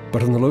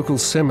 but in the local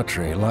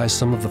cemetery lie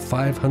some of the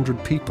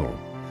 500 people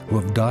who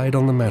have died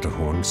on the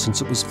Matterhorn since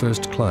it was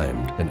first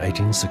climbed in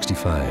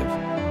 1865.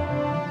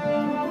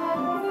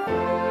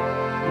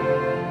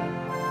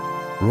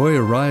 Roy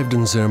arrived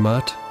in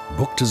Zermatt,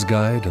 booked his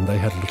guide, and they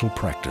had little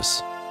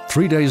practice.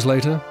 3 days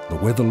later, the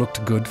weather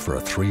looked good for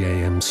a 3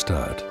 a.m.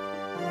 start.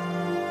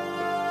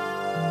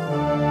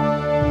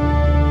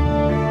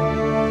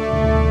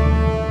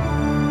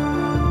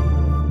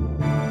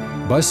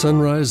 By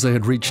sunrise, they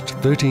had reached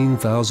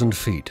 13,000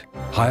 feet,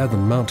 higher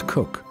than Mount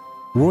Cook.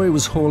 Roy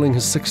was hauling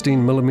his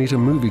 16mm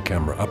movie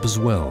camera up as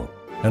well,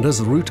 and as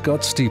the route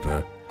got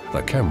steeper,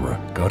 the camera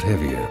got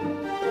heavier.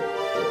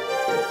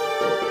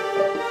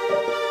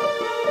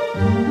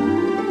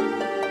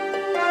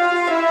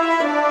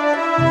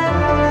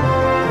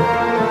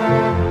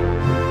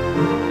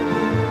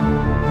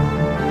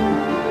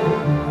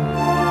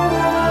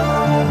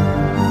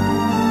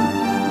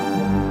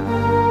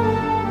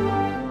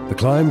 The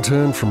climb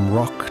turned from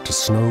rock to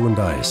snow and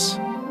ice.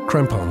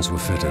 Crampons were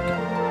fitted.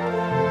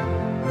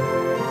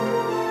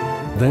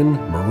 Then,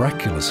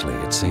 miraculously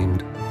it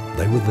seemed,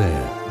 they were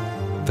there,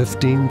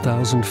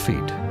 15,000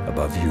 feet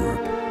above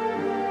Europe.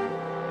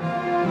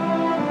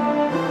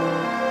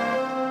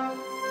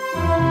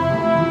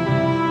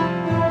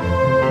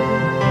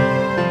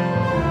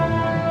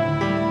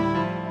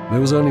 There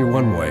was only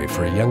one way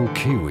for a young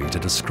Kiwi to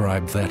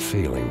describe that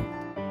feeling.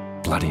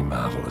 Bloody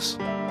marvellous.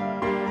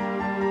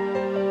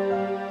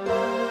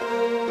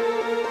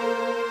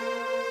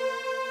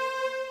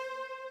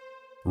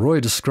 Roy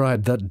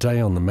described that day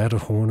on the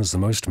Matterhorn as the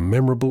most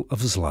memorable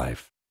of his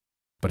life,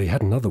 but he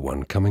had another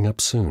one coming up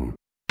soon.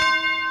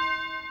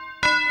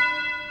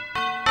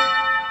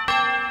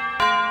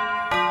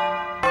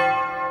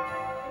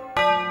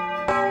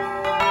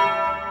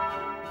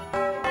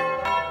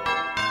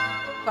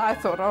 I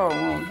thought, oh,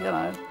 well, you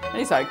know,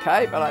 he's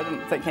okay, but I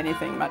didn't think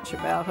anything much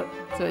about it.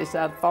 So he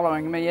started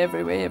following me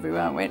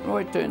everywhere I went.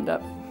 Roy turned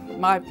up.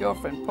 My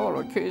girlfriend Paula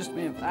accused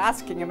me of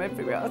asking him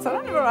everywhere. I said,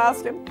 I never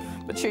asked him.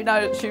 But she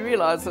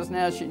realises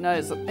now, she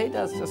knows that he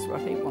does just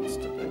what he wants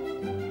to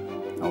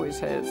do. Always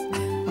has.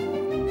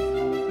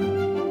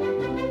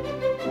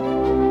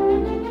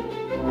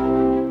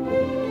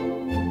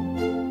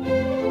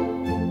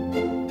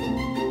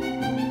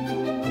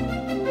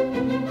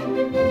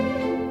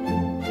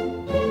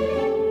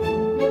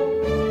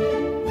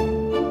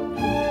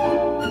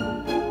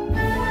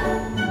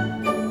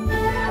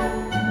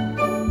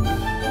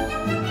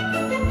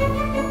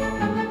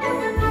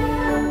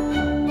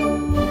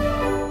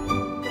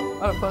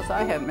 Of course,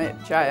 I had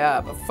met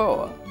JR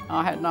before.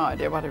 I had no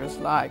idea what he was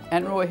like,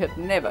 and Roy had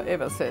never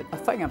ever said a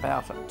thing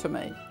about it to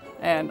me.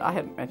 And I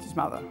hadn't met his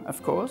mother,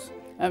 of course.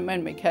 And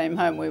when we came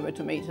home, we were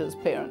to meet his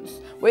parents.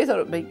 We thought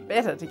it would be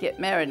better to get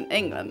married in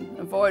England,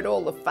 avoid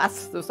all the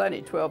fuss. There was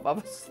only 12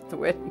 of us at the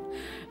wedding,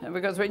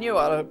 because we knew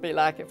what it would be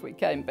like if we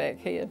came back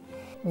here.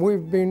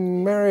 We've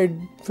been married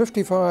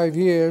 55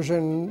 years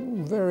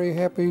and very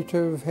happy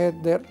to have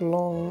had that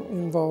long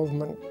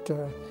involvement.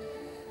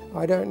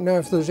 I don't know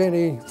if there's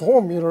any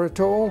formula at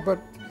all, but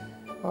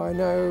I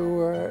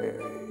know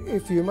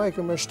if you make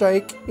a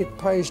mistake, it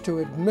pays to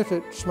admit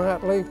it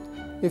smartly.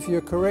 If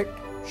you're correct,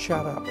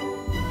 shut up.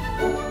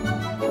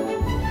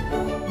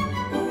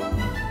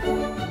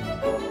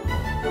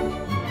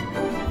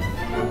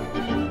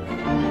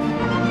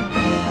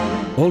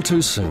 All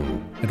too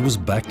soon, it was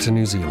back to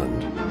New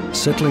Zealand,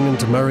 settling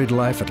into married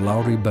life at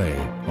Lowry Bay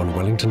on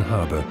Wellington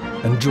Harbour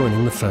and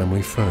joining the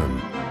family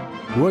firm.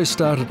 Roy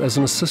started as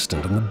an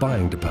assistant in the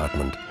buying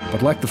department,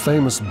 but like the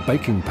famous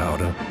baking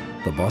powder,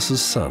 the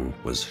boss's son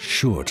was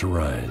sure to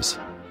rise.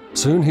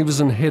 Soon he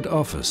was in head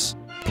office,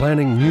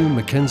 planning new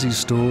McKenzie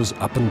stores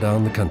up and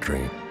down the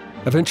country.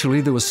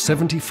 Eventually there were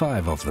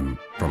 75 of them,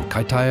 from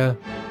Kaitaia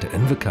to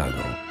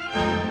Invercargill.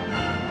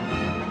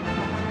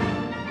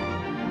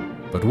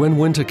 But when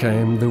winter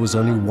came, there was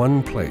only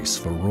one place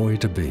for Roy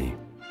to be,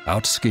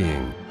 out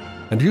skiing,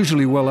 and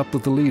usually well up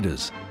with the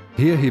leaders.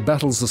 Here he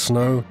battles the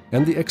snow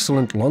and the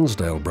excellent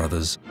Lonsdale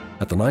brothers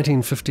at the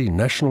 1950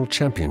 National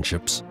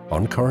Championships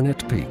on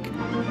Coronet Peak.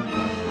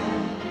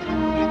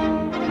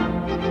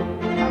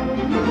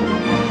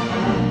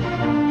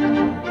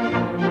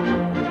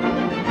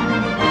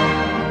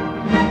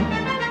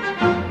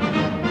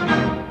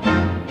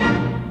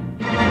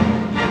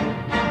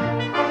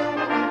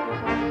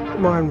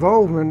 My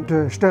involvement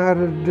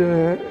started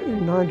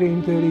in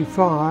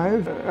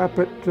 1935 up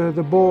at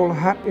the Ball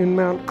Hut in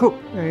Mount Cook,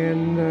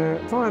 and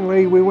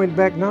finally we went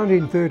back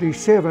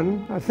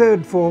 1937, a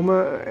third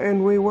former,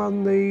 and we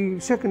won the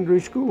secondary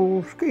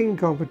school skiing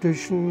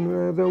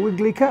competition, the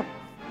Wiggly Cup.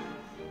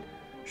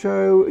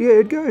 So yeah,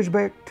 it goes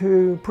back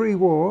to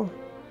pre-war,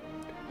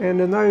 and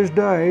in those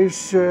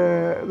days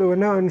there were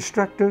no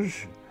instructors,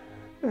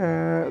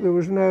 there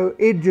was no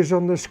edges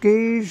on the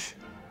skis,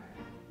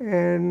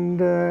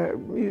 and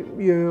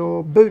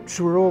your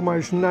boots were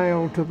almost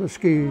nailed to the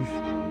skis.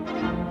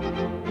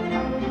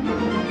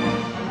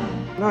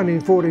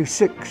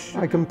 1946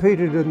 I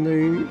competed in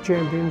the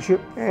championship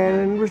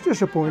and was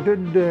disappointed.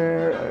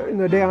 In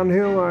the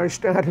downhill I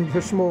started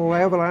a small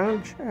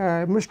avalanche,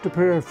 missed a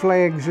pair of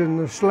flags in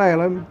the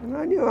slalom, and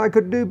I knew I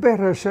could do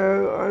better,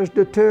 so I was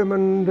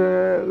determined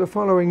the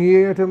following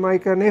year to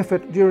make an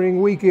effort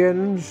during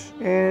weekends,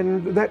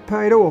 and that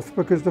paid off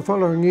because the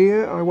following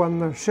year I won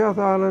the South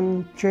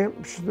Island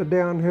champs, the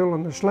downhill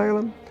and the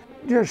slalom.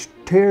 Just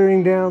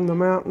tearing down the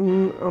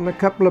mountain on a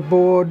couple of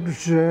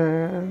boards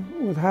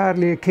with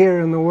hardly a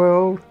care in the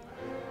world,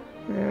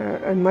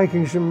 and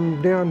making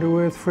some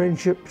down-to-earth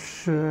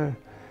friendships.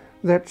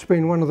 That's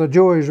been one of the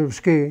joys of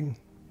skiing.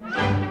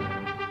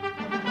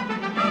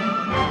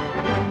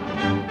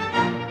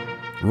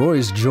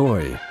 Roy's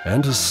joy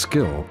and his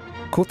skill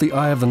caught the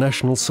eye of the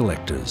national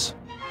selectors.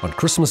 On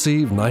Christmas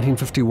Eve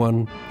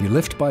 1951, he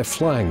left by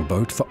flying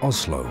boat for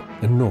Oslo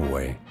in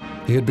Norway.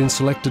 He had been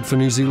selected for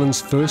New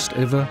Zealand's first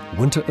ever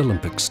Winter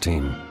Olympics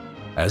team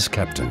as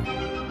captain.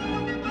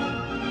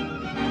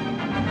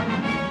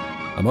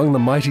 Among the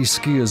mighty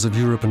skiers of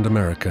Europe and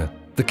America,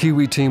 the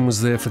Kiwi team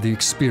was there for the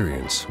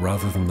experience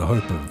rather than the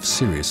hope of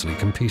seriously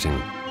competing.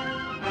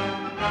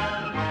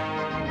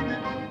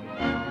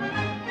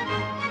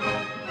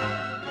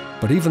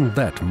 But even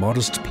that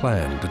modest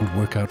plan didn't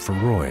work out for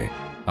Roy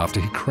after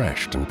he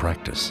crashed in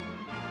practice.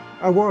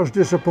 I was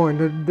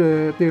disappointed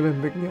at the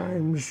Olympic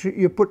Games.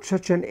 You put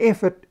such an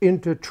effort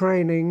into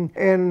training,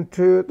 and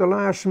to at the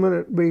last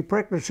minute be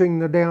practicing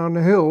the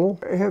downhill,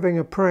 having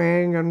a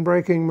prang and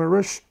breaking my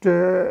wrist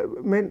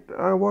meant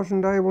I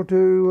wasn't able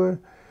to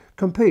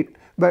compete.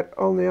 But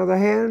on the other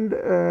hand,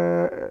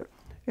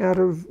 out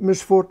of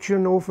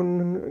misfortune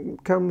often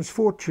comes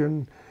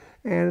fortune.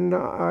 And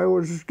I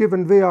was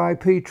given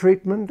VIP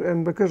treatment,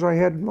 and because I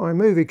had my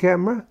movie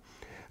camera,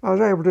 I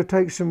was able to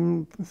take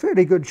some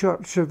fairly good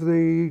shots of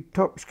the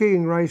top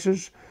skiing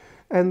races,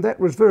 and that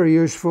was very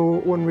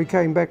useful when we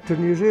came back to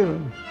New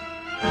Zealand.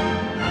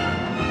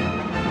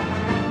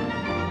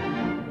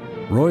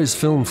 Roy's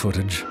film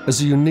footage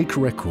is a unique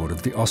record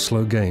of the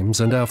Oslo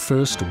Games and our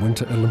first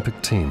Winter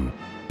Olympic team.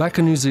 Back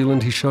in New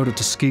Zealand, he showed it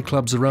to ski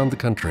clubs around the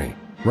country,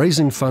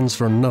 raising funds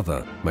for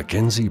another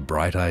McKenzie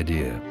bright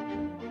idea.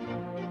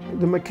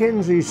 The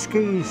McKenzie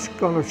ski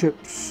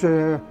scholarships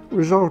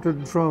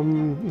resulted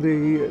from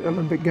the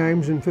Olympic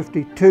Games in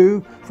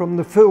 '52, from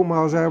the film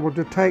I was able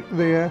to take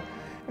there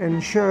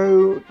and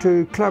show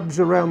to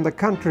clubs around the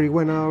country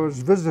when I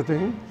was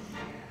visiting.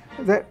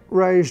 That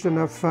raised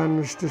enough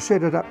funds to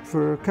set it up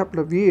for a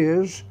couple of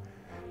years,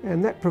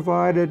 and that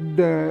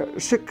provided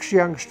 6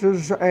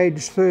 youngsters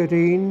aged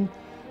 13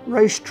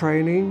 race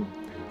training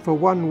for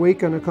 1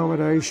 week and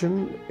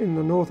accommodation in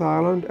the North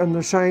Island and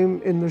the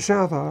same in the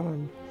South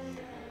Island.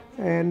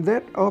 And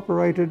that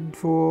operated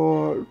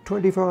for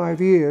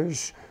 25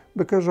 years.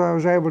 Because I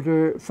was able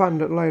to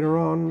fund it later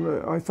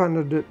on, I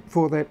funded it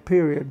for that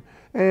period.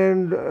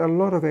 And a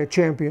lot of our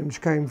champions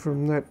came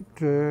from that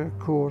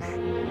course.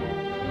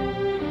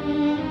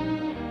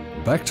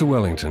 Back to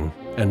Wellington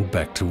and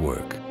back to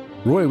work.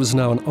 Roy was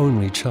now an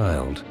only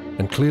child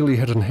and clearly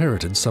had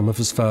inherited some of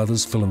his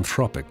father's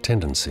philanthropic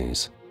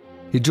tendencies.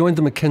 He joined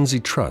the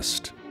McKenzie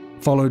Trust,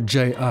 followed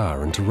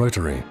JR into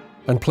Rotary,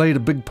 and played a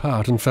big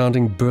part in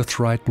founding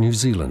Birthright New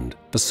Zealand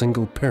for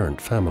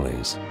single-parent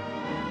families.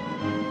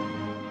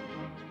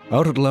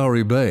 Out at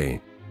Lowry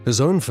Bay, his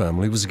own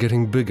family was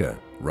getting bigger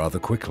rather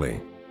quickly.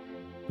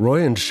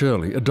 Roy and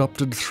Shirley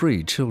adopted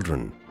 3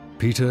 children,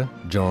 Peter,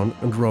 John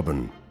and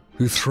Robin,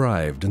 who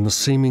thrived in the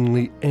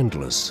seemingly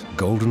endless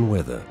golden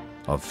weather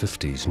of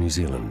 50s New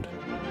Zealand.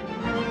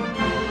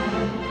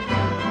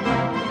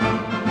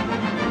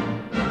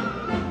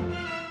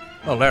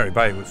 Well, Larry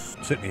Bay was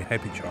certainly a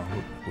happy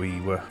childhood.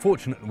 We were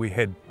fortunate we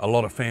had a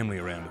lot of family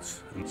around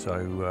us, and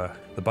so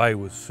the Bay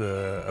was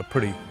a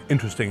pretty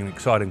interesting and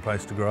exciting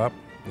place to grow up.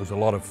 There was a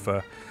lot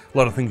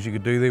of things you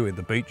could do there. We had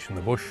the beach and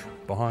the bush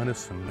behind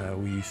us,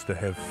 and we used to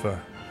have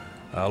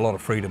a lot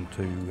of freedom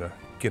to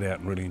get out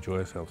and really enjoy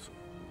ourselves.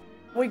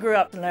 We grew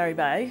up in Larry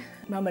Bay.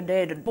 Mum and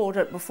Dad had bought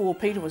it before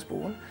Peter was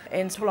born,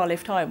 and until I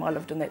left home I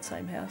lived in that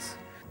same house.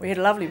 We had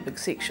a lovely big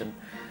section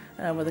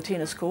with a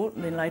tennis court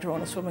and then later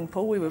on a swimming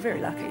pool. We were very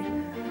lucky.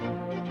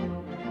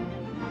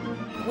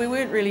 We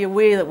weren't really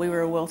aware that we were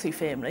a wealthy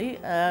family,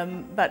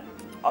 but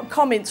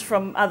comments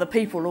from other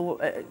people,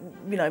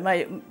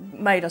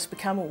 made us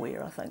become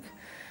aware, I think.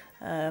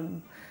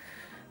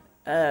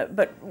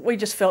 But we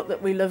just felt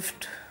that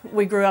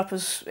we grew up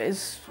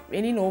as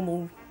any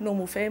normal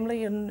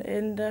family,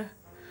 and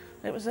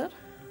that was it.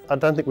 I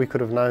don't think we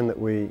could have known that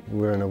we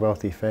were in a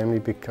wealthy family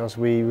because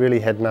we really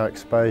had no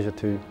exposure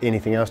to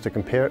anything else to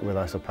compare it with,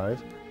 I suppose.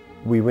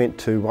 We went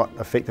to what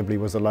effectively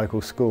was a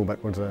local school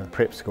but was a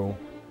prep school.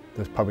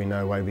 There's probably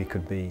no way we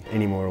could be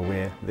any more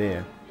aware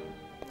there.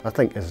 I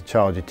think as a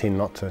child you tend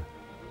not to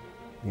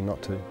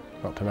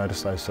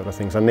notice those sort of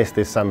things unless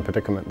there's some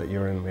predicament that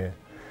you're in where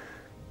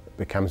it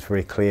becomes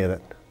very clear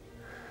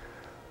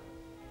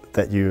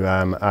that you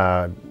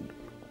are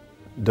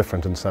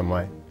different in some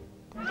way.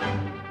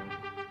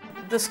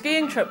 The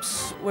skiing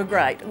trips were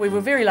great. We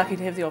were very lucky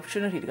to have the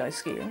opportunity to go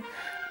skiing.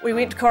 We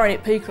went to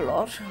Coronet Peak a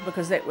lot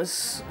because that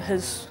was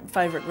his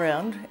favourite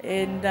ground,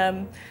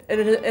 and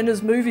in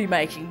his movie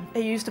making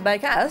he used to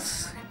make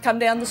us come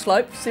down the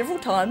slope several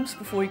times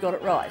before he got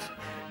it right.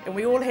 And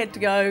we all had to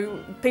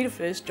go, Peter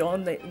first,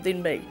 John,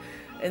 then me.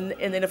 And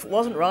then if it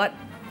wasn't right,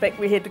 back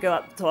we had to go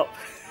up the top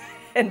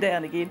and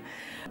down again.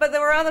 But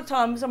there were other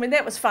times, I mean,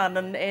 that was fun,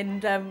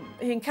 and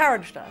he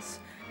encouraged us.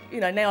 You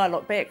know, now I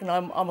look back and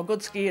I'm a good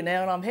skier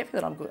now, and I'm happy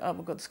that I'm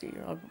a good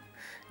skier.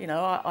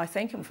 I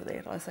thank him for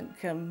that. I think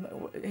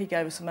he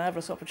gave us a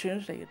marvellous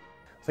opportunity.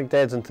 I think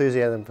Dad's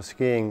enthusiasm for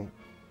skiing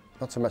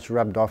not so much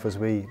rubbed off as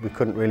we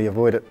couldn't really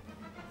avoid it,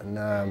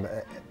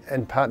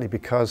 and partly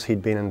because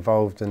he'd been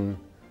involved in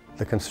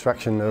the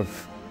construction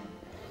of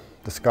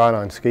the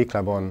Skyline Ski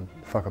Club on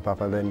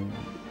Whakapapa. Then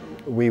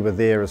we were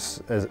there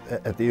as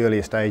at the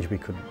earliest age we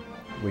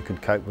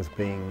could cope with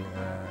being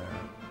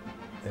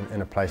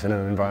in a place, in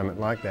an environment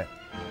like that.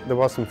 There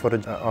was some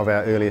footage of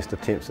our earliest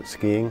attempts at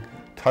skiing.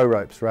 Tow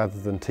ropes rather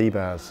than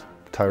T-bars.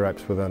 Tow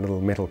ropes with a little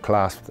metal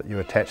clasp that you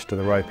attach to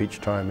the rope each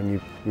time,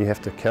 and you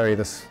have to carry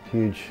this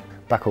huge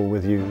buckle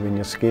with you when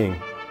you're skiing.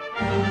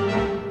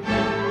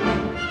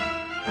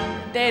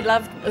 Dad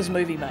loved his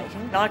movie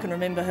making. I can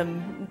remember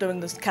him doing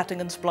this cutting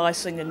and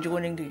splicing and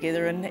joining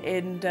together, and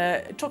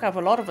it took up a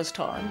lot of his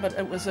time, but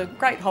it was a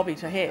great hobby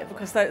to have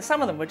because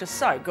some of them were just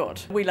so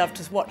good. We loved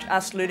to watch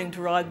us learning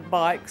to ride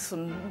bikes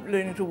and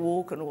learning to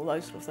walk and all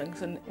those sort of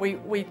things. And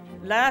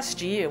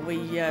last year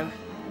we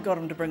got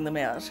him to bring them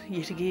out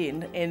yet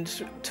again,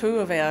 and two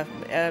of our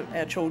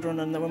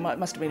children, and there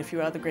must have been a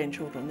few other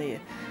grandchildren there.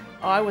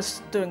 I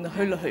was doing the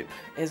hula hoop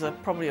as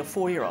probably a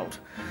 4-year-old,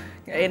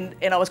 and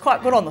I was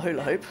quite good on the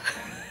hula hoop.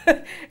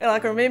 And I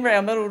can remember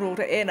our middle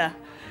daughter Anna,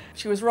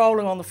 she was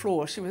rolling on the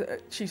floor. She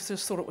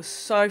just thought it was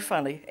so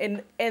funny,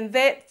 and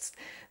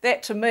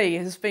that to me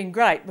has been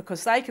great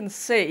because they can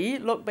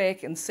look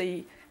back and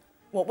see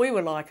what we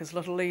were like as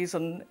little Lees,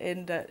 and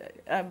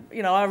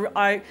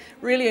I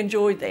really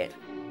enjoyed that.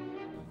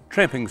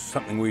 Tramping's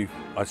something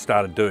I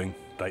started doing,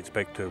 dates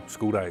back to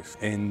school days,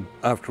 and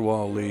after a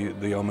while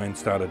the old man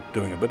started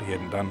doing a bit. He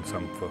hadn't done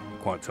some for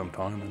quite some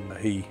time, and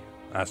he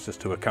asked us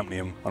to accompany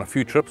him on a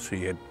few trips.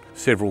 He had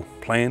several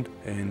planned,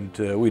 and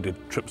we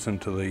did trips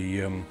into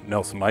the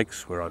Nelson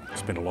Lakes where I'd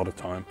spent a lot of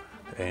time,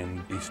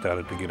 and he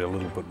started to get a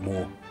little bit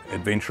more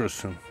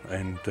adventurous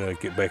and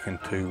get back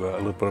into a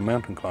little bit of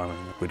mountain climbing.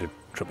 We did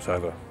trips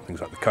over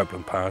things like the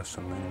Copeland Pass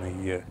and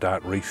then the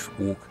Dart Reefs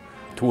walk.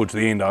 Towards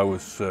the end I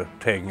was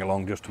tagging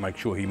along just to make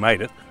sure he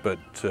made it, but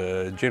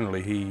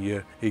generally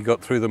he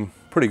got through them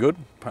pretty good,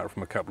 apart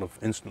from a couple of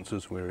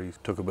instances where he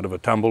took a bit of a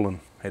tumble and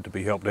had to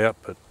be helped out,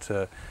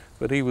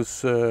 but he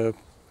was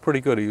pretty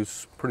good. He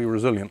was pretty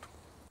resilient.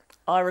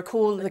 I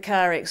recall the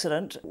car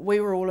accident. We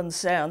were all in the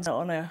Sounds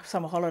on our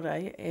summer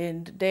holiday,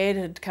 and Dad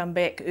had come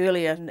back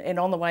earlier, and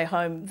on the way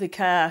home the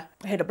car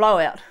had a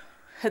blowout,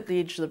 hit the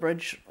edge of the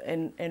bridge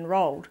and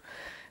rolled.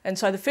 And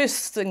so the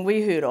first thing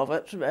we heard of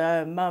it,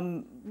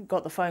 Mum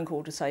got the phone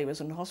call to say he was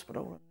in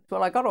hospital.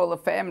 Well, I got all the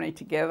family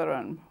together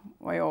and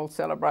we all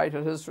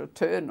celebrated his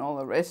return and all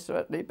the rest of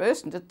it, and he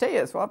burst into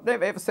tears. Well, I've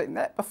never ever seen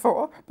that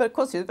before, but of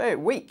course he was very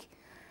weak.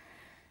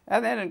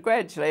 And then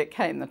gradually it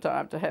came the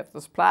time to have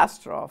this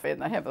plaster off,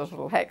 and they have this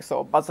little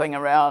hacksaw buzzing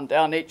around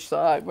down each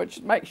side,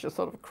 which makes you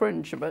sort of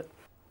cringe a bit.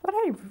 But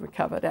he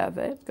recovered out of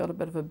that, got a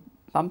bit of a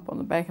bump on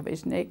the back of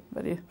his neck,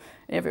 but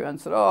everyone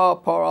said,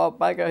 oh, poor old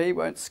bugger, he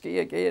won't ski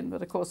again,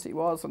 but of course he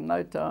was in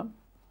no time.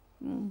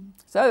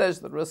 So those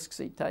are the risks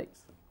he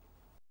takes.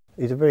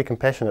 He's a very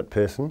compassionate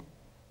person.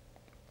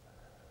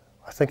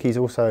 I think he's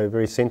also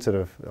very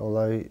sensitive,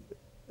 although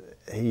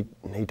he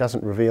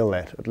doesn't reveal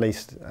that. At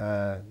least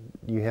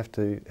you have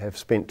to have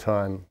spent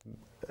time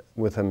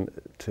with him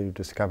to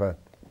discover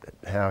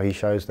how he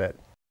shows that.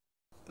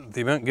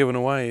 The amount given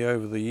away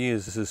over the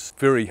years is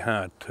very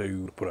hard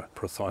to put a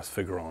precise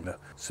figure on. A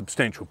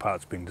substantial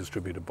part's been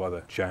distributed by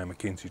the J.R.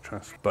 McKenzie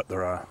Trust, but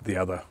there are the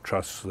other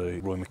trusts, the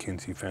Roy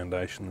McKenzie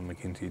Foundation, the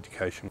McKenzie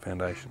Education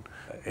Foundation,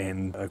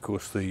 and of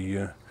course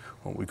the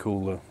what we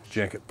call the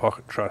Jacket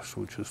Pocket Trust,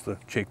 which is the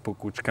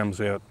chequebook which comes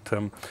out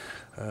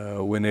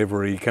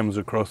whenever he comes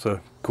across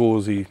a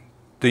cause he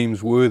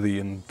deems worthy,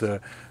 and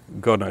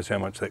God knows how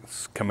much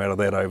that's come out of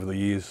that over the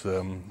years,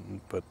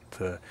 but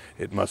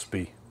it must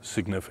be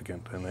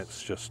significant, and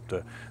that's just,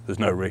 there's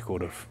no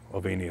record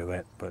of any of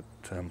that, but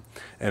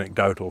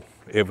anecdotal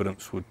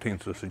evidence would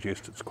tend to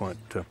suggest it's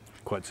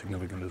quite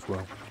significant as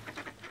well.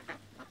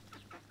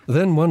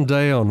 Then one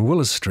day on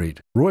Willis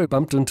Street, Roy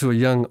bumped into a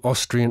young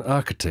Austrian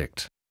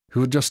architect who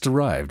had just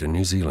arrived in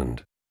New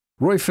Zealand.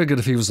 Roy figured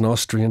if he was an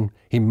Austrian,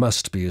 he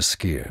must be a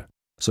skier,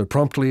 so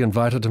promptly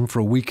invited him for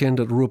a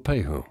weekend at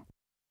Ruapehu.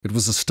 It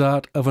was the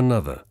start of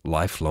another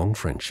lifelong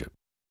friendship.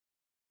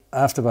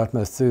 After about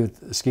my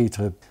third ski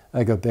trip,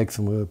 I got back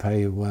from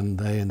Ruapehu one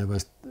day and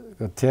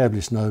got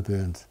terribly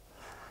snowburned.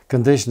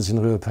 Conditions in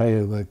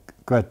Ruapehu were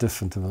quite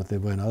different to what they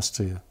were in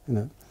Austria, you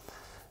know.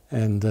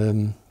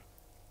 And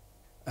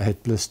I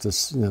had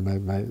blisters, you know,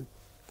 my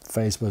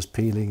face was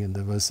peeling, and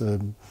there was a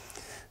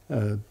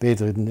bed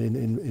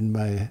in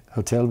my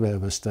hotel where I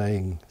was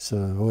staying. So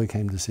Roy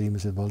came to see me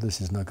and said, well, this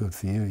is not good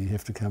for you, you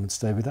have to come and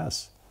stay with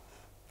us.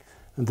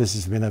 And this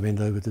is when I went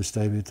over to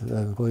stay with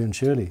Roy and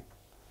Shirley.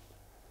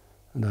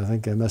 And I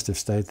think I must have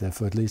stayed there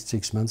for at least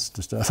 6 months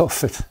to start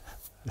off with.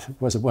 It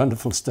was a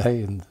wonderful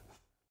stay. And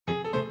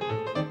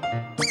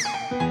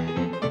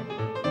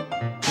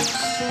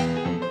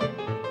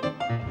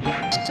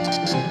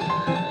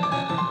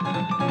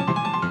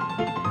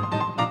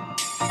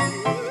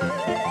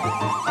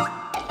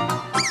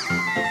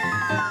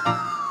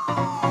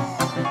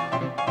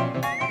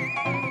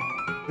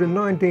in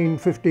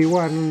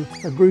 1951,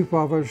 a group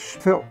of us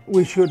felt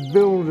we should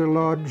build a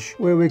lodge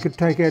where we could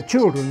take our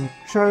children.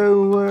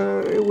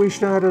 So we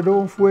started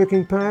off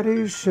working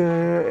parties,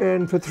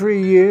 and for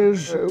 3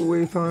 years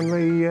we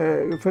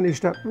finally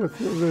finished up with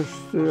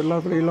this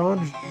lovely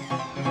lodge.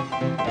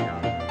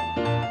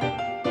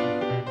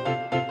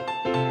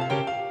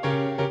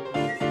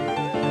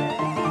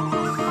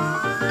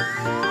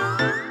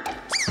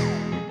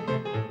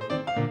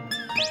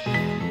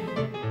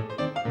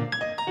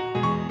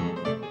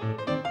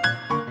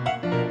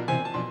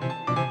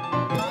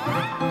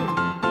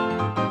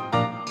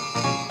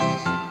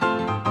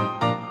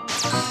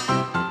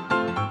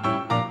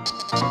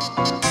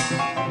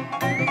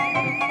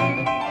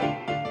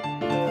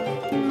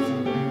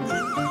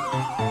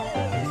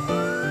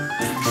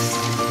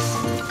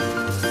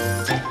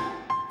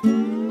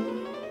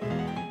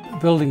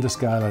 building the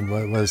skyline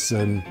was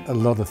a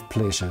lot of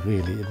pleasure,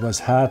 really. It was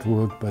hard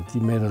work, but you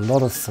made a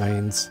lot of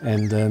friends,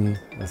 and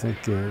I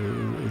think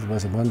it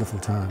was a wonderful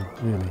time,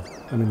 really.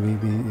 I mean,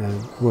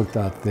 we worked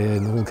out there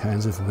in all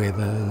kinds of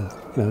weather,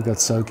 and got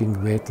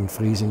soaking wet and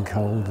freezing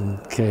cold,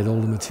 and carried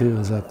all the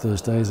materials up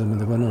those days. I mean,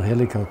 there were no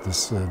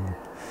helicopters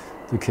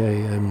to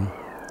carry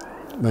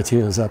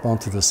materials up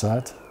onto the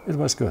site. It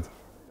was good.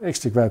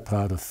 Actually, quite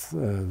proud of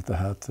the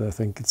hut. I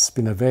think it's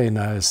been a very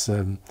nice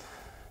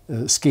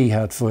ski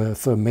hut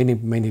for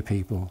many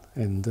people,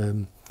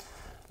 and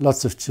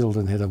lots of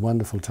children had a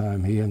wonderful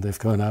time here, and they've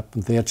grown up,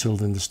 and their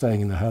children are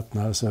staying in the hut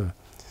now, so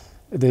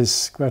it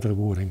is quite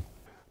rewarding.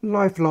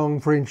 Lifelong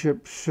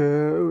friendships,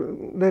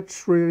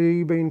 that's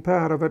really been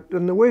part of it,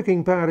 and the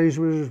working parties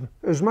was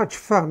as much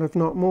fun, if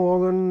not more,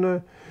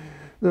 than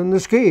the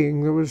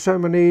skiing. There was so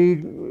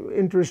many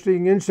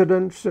interesting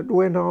incidents that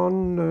went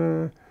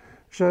on,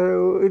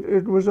 so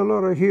it was a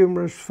lot of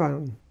humorous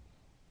fun.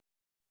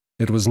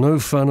 It was no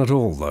fun at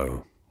all,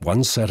 though,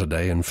 one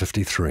Saturday in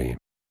 '53.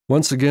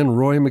 Once again,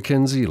 Roy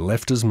McKenzie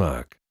left his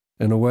mark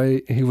in a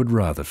way he would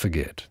rather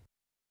forget.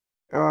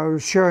 I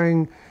was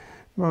showing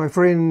my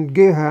friend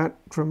Gerhard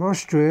from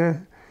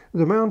Austria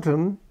the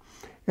mountain,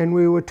 and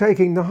we were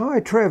taking the high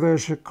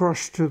traverse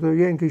across to the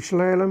Yankee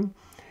Slalom,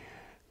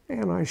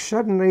 and I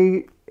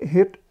suddenly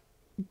hit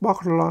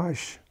bottle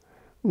ice,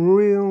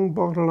 real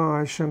bottle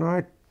ice, and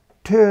I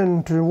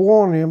turned to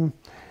warn him.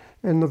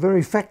 And the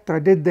very fact I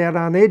did that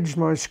unedged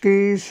my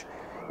skis,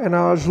 and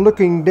I was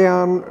looking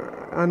down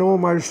an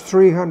almost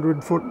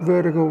 300-foot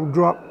vertical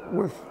drop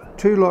with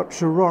 2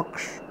 lots of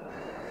rocks.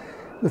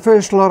 The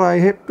first lot I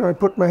hit, I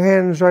put my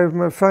hands over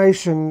my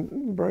face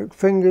and broke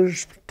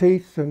fingers,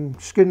 teeth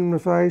and skin in the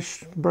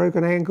face, broke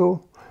an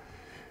ankle.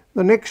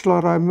 The next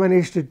lot I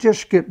managed to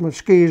just get my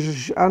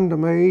skis under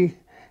me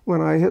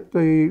when I hit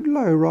the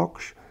low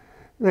rocks.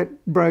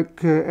 That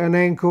broke an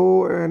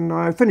ankle, and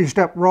I finished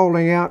up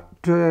rolling out,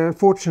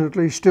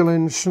 fortunately still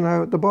in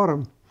snow at the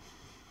bottom.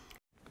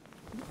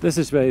 This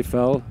is where he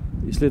fell.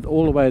 He slid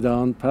all the way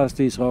down past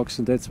these rocks,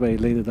 and that's where he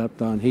landed up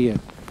down here.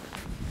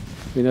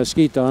 When I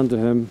skied down to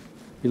him,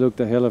 he looked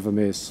a hell of a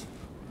mess.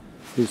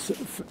 His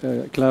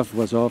glove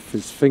was off,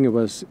 his finger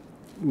was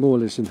more or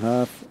less in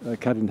half,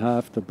 cut in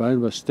half. The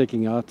bone was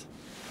sticking out.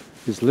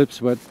 His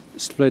lips were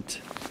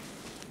split.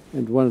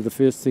 And one of the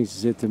first things he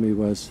said to me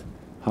was,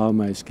 "How are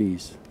my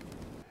skis?"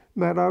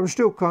 But I was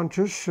still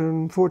conscious,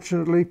 and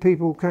fortunately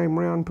people came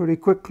round pretty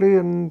quickly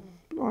and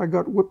I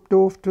got whipped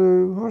off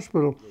to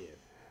hospital.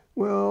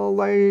 Well,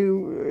 they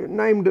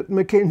named it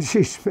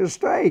McKenzie's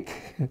mistake,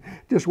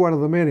 just one of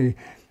the many.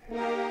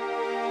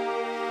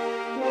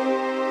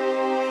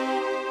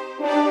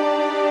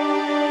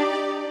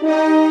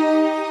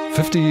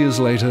 "50 years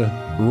later,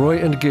 Roy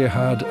and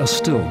Gerhard are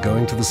still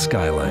going to the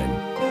skyline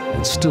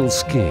and still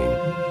skiing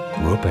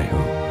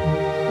Ruapehu.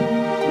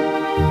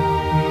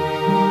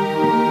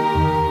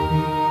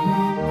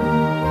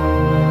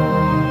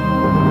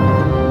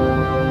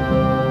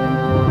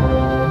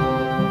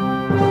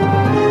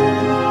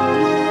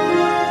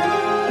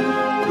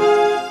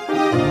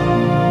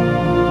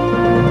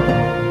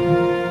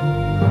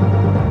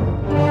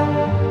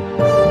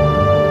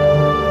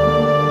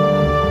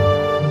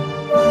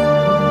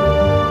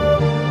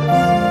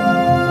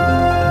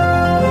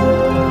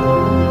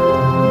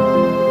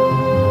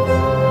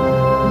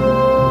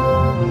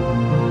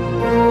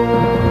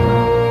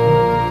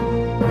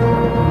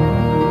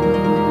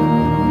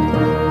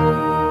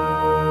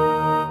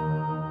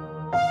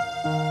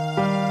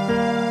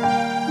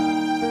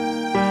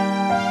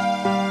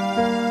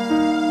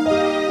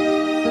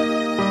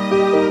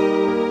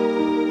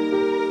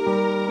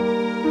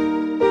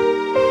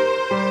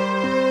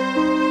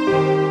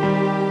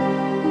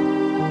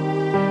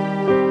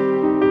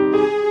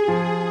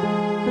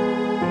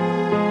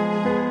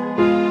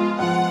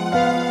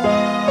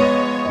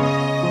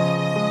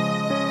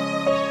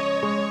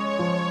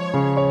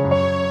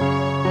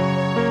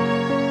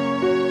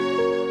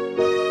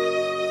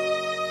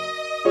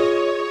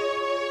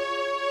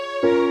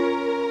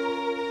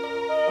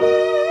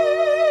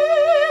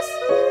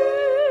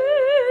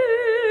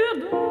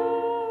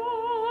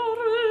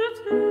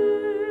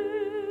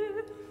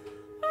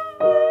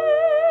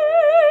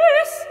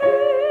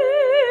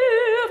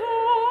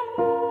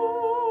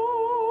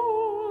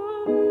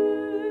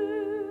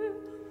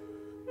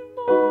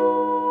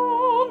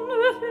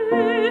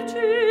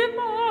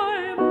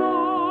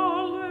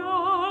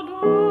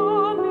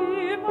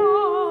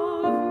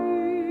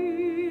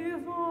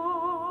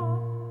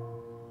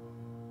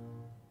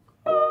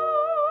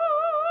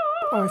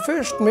 I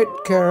first met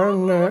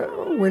Karen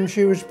when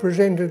she was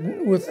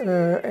presented with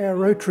our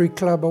Rotary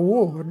Club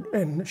award,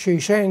 and she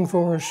sang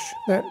for us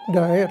that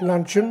day at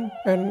luncheon,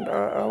 and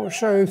I was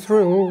so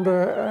thrilled.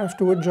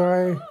 Afterwards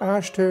I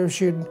asked her if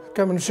she'd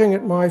come and sing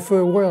at my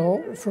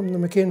farewell from the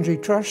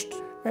McKenzie Trust,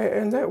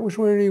 and that was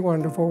really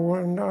wonderful,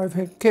 and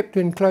I've kept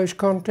in close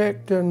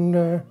contact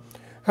and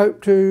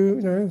hope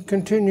to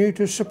continue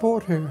to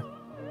support her.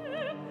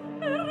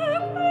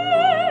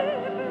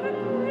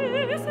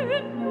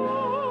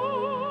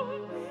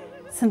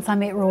 Since I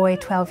met Roy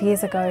 12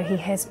 years ago, he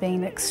has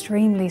been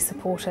extremely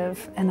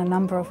supportive in a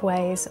number of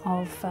ways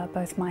of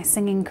both my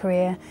singing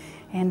career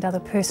and other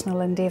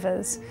personal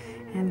endeavours.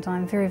 And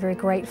I'm very, very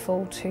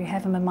grateful to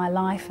have him in my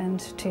life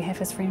and to have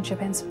his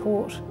friendship and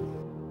support.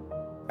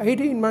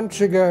 18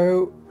 months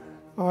ago,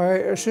 I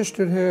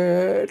assisted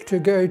her to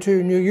go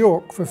to New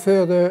York for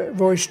further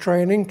voice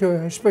training to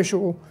a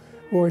special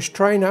voice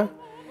trainer.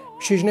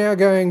 She's now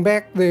going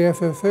back there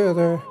for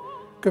further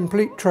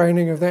complete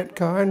training of that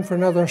kind for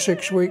another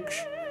 6 weeks,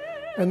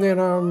 and then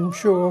I'm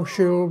sure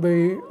she'll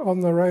be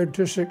on the road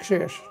to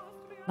success.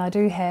 I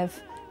do have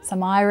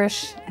some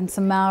Irish and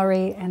some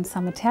Maori and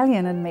some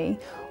Italian in me,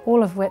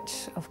 all of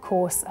which of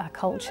course are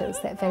cultures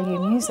that value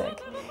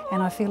music,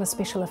 and I feel a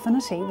special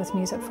affinity with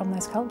music from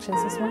those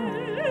cultures as well.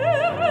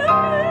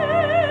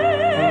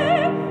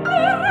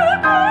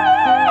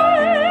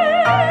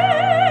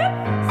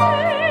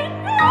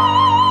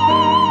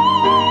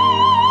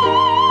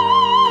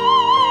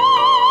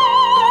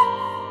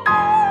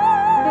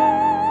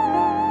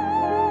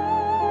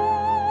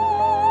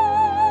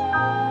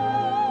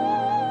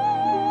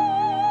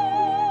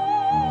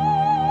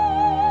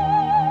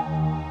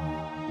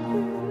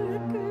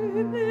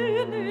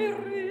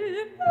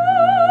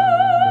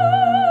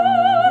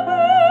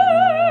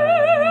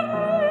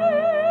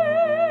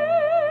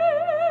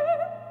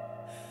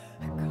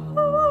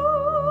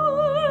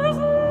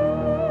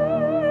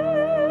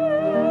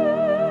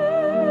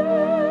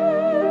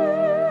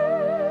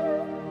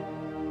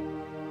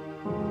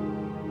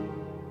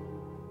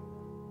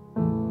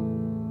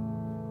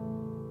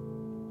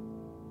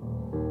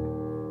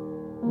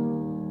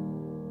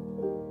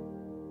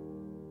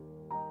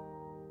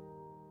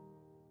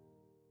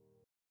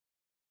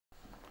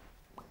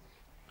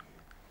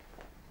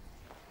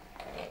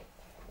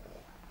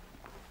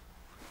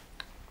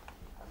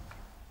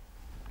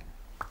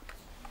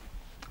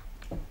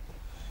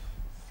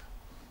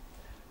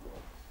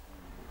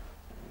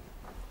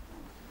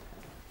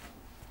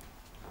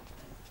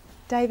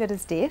 David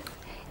is deaf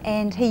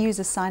and he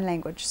uses sign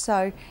language.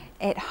 So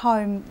at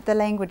home, the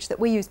language that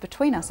we use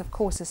between us, of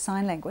course, is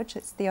sign language.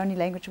 It's the only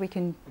language we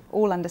can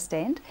all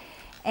understand.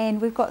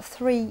 And we've got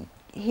 3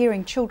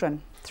 hearing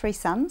children, 3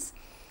 sons.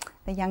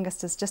 The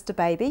youngest is just a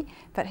baby,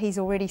 but he's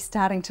already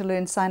starting to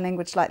learn sign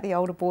language like the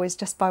older boys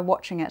just by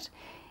watching it.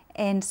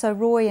 And so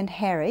Roy and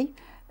Harry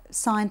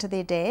sign to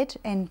their dad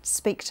and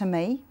speak to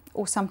me,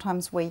 or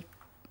sometimes we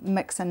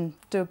mix and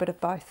do a bit of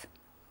both.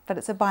 But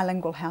it's a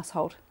bilingual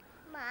household.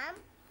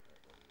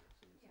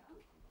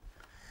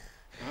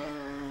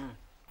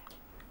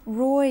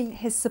 Roy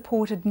has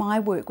supported my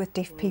work with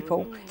deaf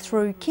people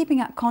through keeping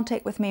up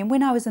contact with me, and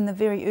when I was in the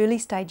very early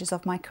stages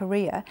of my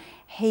career,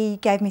 he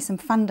gave me some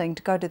funding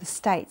to go to the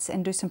States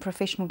and do some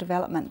professional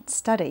development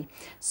study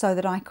so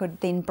that I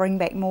could then bring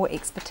back more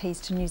expertise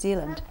to New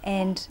Zealand.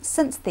 And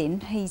since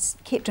then he's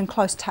kept in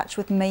close touch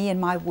with me and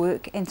my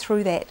work, and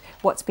through that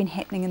what's been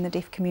happening in the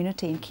deaf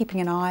community and keeping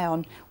an eye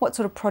on what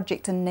sort of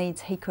projects and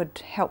needs he could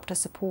help to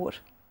support.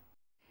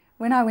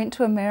 When I went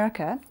to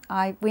America,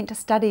 I went to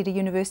study at a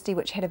university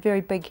which had a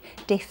very big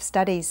deaf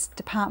studies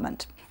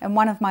department. And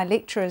one of my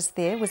lecturers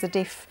there was a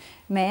deaf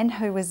man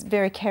who was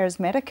very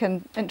charismatic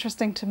and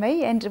interesting to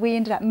me, and we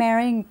ended up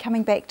marrying,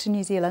 coming back to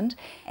New Zealand.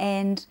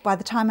 And by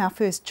the time our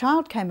first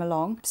child came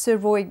along, Sir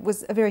Roy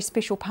was a very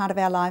special part of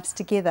our lives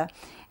together.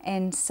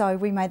 And so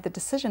we made the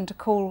decision to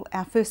call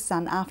our first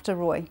son after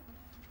Roy.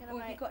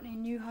 Have you got any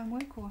new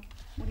homework, or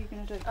what are you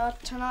going to do?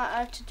 Tonight I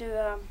have to do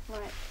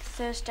like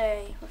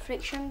Thursday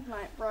reflection,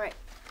 like write.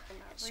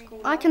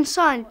 I can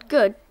sign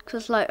good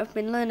because like I've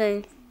been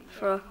learning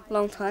for a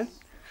long time,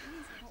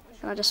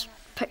 and I just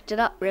picked it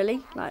up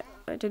really. Like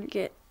I didn't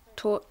get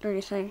taught or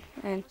anything,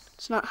 and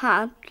it's not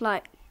hard.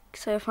 Like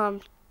so if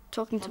I'm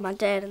talking to my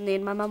dad and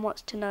then my mum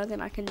wants to know,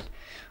 then I can,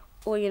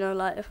 or you know,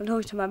 like if I'm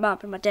talking to my mum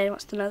and my dad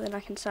wants to know, then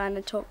I can sign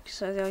and talk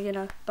so they'll, you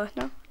know, both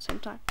know at the same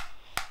time.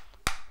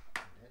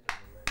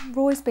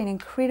 Roy's been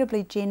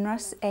incredibly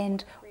generous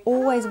and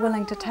always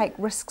willing to take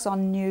risks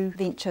on new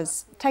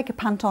ventures, take a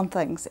punt on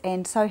things,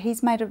 and so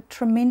he's made a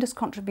tremendous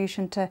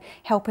contribution to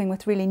helping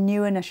with really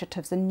new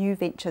initiatives and new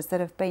ventures that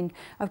have been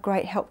of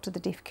great help to the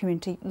deaf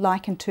community,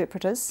 like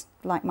interpreters,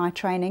 like my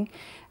training,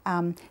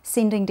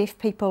 sending deaf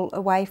people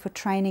away for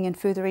training and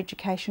further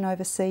education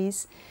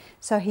overseas.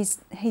 So he's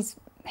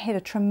had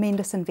a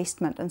tremendous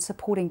investment in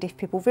supporting deaf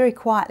people very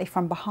quietly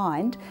from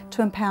behind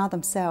to empower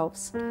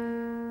themselves.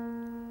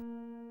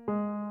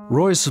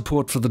 Roy's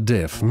support for the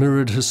deaf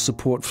mirrored his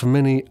support for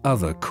many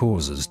other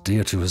causes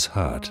dear to his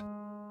heart.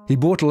 He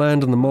bought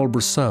land in the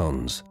Marlborough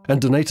Sounds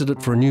and donated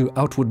it for a new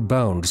outward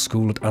bound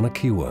school at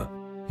Anakiwa.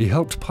 He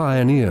helped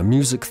pioneer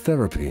music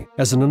therapy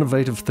as an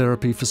innovative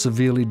therapy for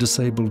severely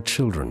disabled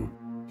children.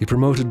 He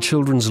promoted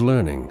children's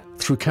learning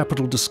through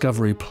Capital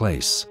Discovery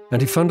Place,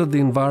 and he funded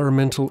the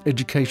Environmental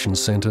Education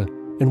Centre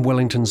in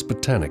Wellington's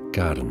Botanic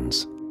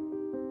Gardens.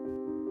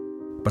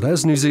 But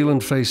as New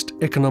Zealand faced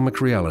economic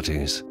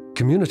realities,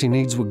 community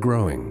needs were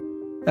growing.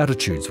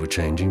 Attitudes were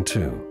changing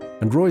too,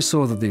 and Roy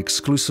saw that the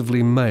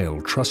exclusively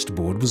male trust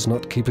board was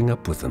not keeping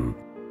up with them.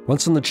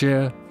 Once in the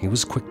chair, he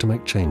was quick to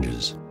make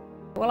changes.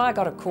 Well, I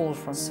got a call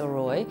from Sir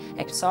Roy,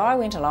 so I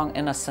went along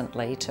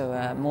innocently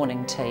to a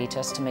morning tea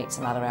just to meet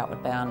some other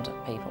outward bound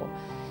people.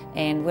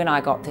 And when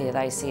I got there,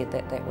 they said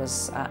that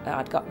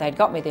they'd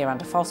got me there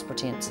under false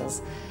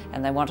pretences,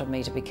 and they wanted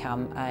me to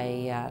become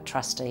a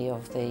trustee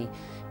of the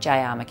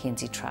J.R.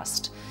 McKenzie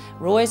Trust.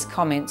 Roy's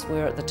comments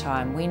were at the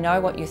time, "We know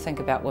what you think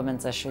about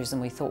women's issues,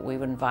 and we thought we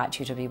would invite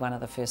you to be one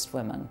of the first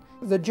women."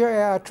 The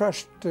J.R.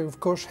 Trust, of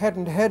course,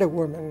 hadn't had a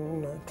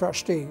woman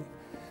trustee,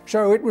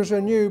 so it was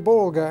a new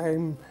ball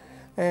game,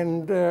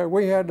 and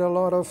we had a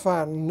lot of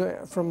fun.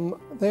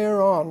 From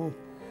there on,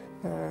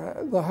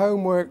 the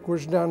homework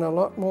was done a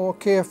lot more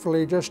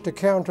carefully just to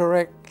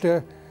counteract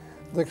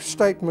the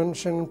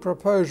statements and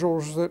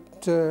proposals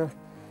that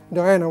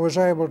Diana was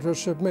able to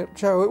submit.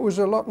 So it was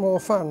a lot more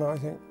fun, I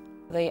think.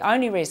 The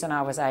only reason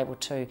I was able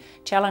to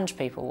challenge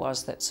people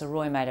was that Sir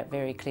Roy made it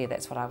very clear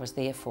that's what I was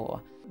there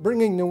for.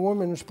 Bringing the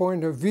woman's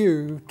point of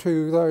view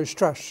to those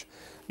trusts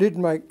did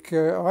make,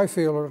 I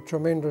feel, a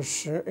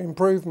tremendous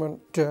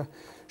improvement.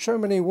 So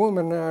many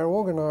women are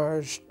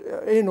organised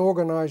in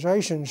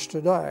organisations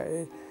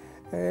today,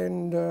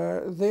 and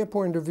their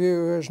point of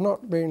view has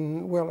not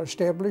been well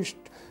established,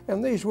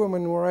 and these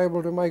women were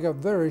able to make a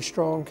very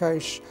strong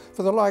case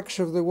for the likes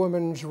of the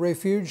Women's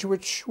Refuge,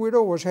 which we'd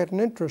always had an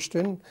interest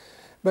in,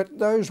 but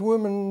those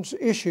women's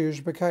issues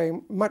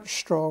became much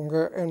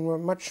stronger and were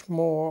much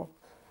more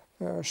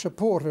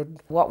supported.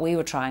 What we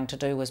were trying to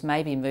do was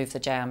maybe move the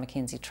J.R.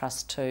 McKenzie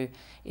Trust to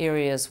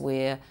areas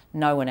where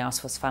no one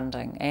else was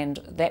funding,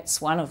 and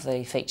that's one of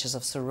the features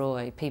of Sir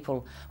Roy.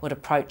 People would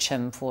approach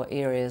him for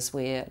areas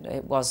where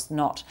it was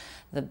not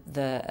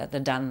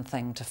the done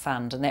thing to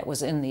fund, and that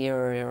was in the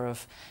area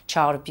of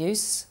child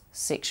abuse,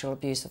 sexual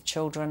abuse of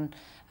children,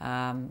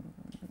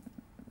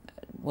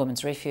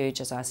 Women's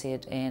Refuge, as I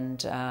said,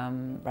 and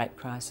rape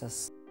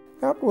crisis.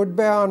 Outward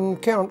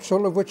Bound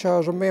Council, of which I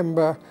was a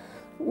member,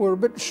 were a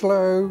bit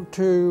slow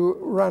to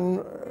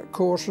run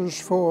courses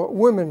for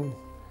women,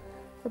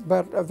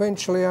 but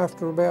eventually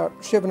after about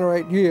 7 or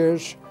 8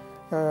 years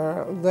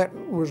that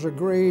was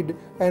agreed,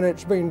 and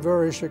it's been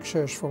very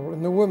successful,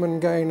 and the women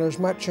gain as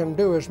much and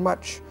do as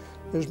much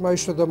as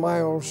most of the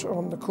males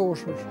on the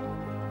courses.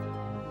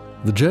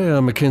 The J.R.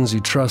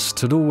 McKenzie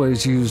Trust had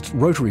always used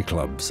Rotary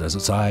clubs as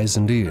its eyes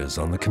and ears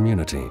on the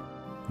community.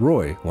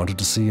 Roy wanted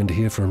to see and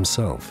hear for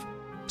himself,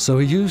 so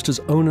he used his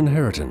own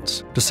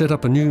inheritance to set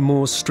up a new,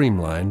 more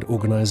streamlined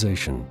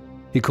organisation.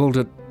 He called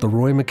it the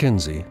Roy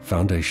McKenzie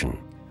Foundation.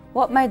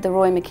 What made the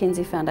Roy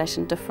McKenzie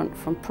Foundation different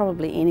from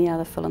probably any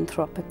other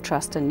philanthropic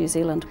trust in New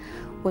Zealand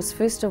was,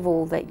 first of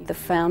all, that the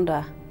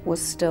founder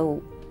was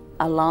still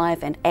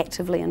alive and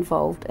actively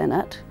involved in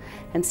it,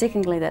 and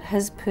secondly, that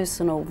his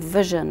personal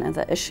vision and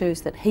the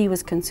issues that he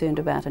was concerned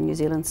about in New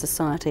Zealand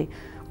society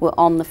were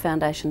on the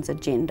foundation's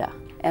agenda.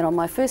 And on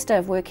my first day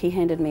of work, he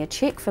handed me a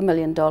cheque for $1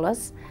 million,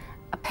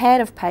 a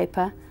pad of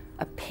paper,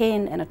 a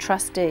pen and a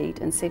trust deed,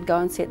 and said, go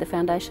and set the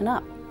foundation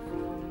up.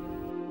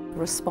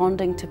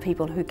 Responding to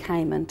people who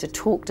came in to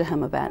talk to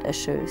him about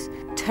issues,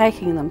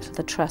 taking them to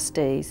the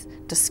trustees,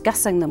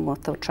 discussing them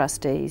with the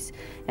trustees,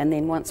 and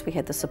then once we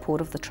had the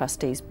support of the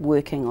trustees,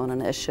 working on an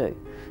issue,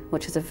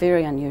 which is a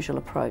very unusual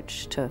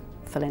approach to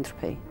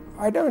philanthropy.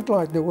 I don't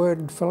like the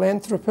word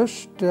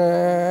philanthropist.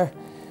 I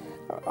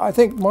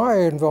think my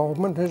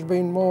involvement has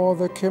been more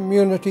the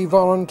community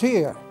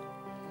volunteer,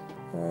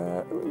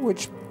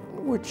 which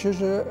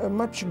is a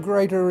much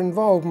greater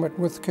involvement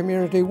with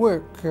community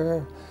work.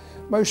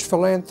 Most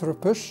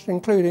philanthropists,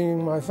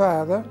 including my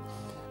father,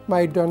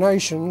 made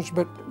donations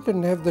but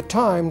didn't have the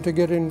time to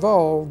get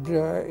involved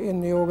in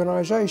the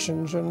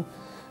organisations, and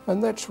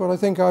that's what I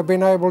think I've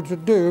been able to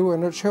do,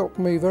 and it's helped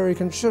me very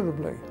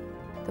considerably.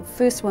 The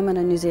first woman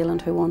in New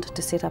Zealand who wanted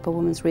to set up a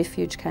women's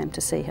refuge came to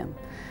see him,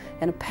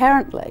 and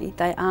apparently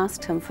they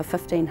asked him for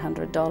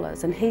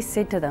 $1,500, and he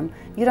said to them,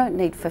 you don't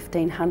need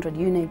 $1,500,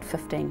 you need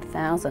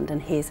 $15,000,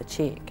 and here's a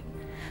cheque.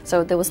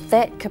 So there was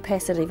that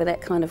capacity for that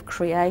kind of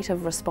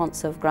creative,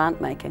 responsive grant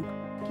making.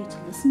 You to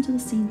listen to the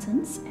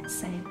sentence and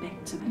say it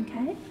back to me,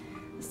 okay?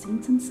 The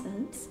sentence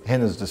is...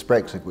 Hannah's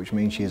dyspraxic, which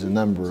means she has a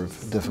number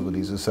of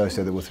difficulties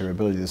associated with her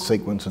ability to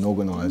sequence and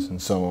organise and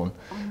so on.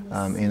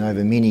 And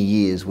over many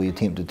years we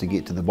attempted to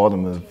get to the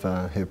bottom of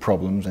her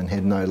problems and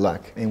had no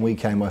luck. And we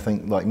came, I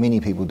think, like many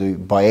people do,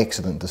 by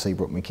accident to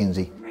Seabrook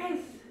McKenzie.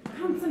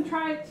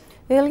 Concentrate.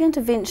 Early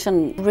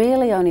intervention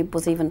really only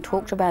was even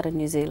talked about in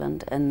New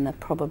Zealand in the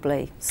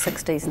probably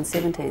 60s and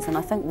 70s, and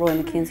I think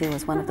Roy McKenzie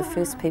was one of the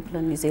first people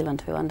in New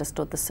Zealand who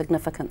understood the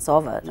significance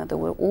of it. There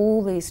were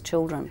all these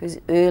children whose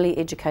early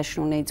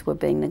educational needs were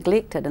being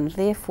neglected and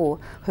therefore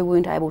who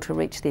weren't able to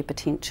reach their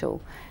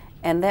potential.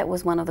 And that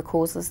was one of the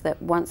causes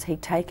that once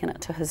he'd taken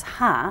it to his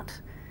heart,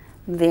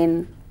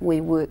 then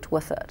we worked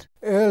with it.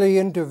 Early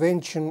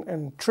intervention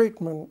and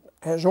treatment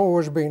has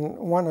always been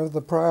one of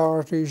the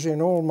priorities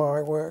in all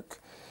my work.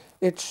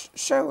 It's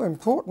so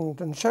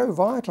important and so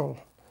vital,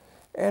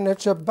 and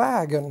it's a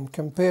bargain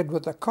compared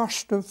with the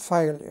cost of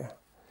failure.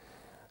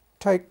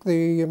 Take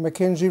the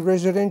McKenzie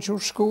Residential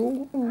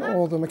School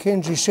or the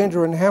McKenzie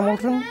Centre in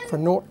Hamilton for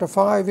 0 to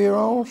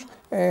 5-year-olds,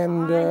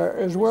 and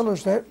as well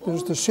as that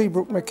there's the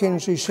Seabrook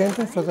McKenzie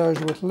Centre for those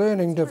with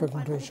learning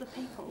difficulties.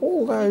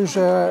 All those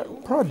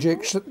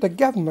projects that the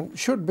government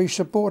should be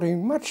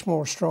supporting much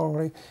more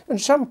strongly. In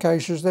some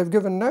cases they've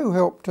given no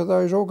help to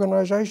those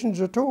organisations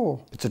at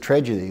all. It's a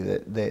tragedy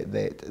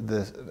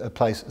that a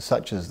place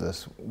such as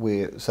this,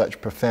 where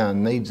such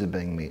profound needs are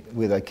being met,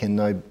 where they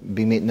can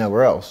be met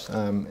nowhere else,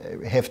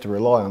 have to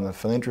rely on the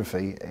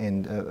philanthropy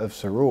of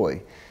Sir Roy,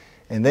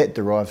 and that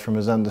derives from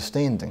his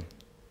understanding.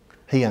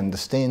 He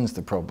understands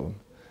the problem,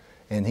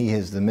 and he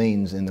has the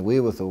means and the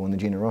wherewithal and the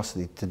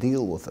generosity to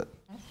deal with it.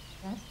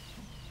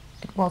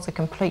 It was a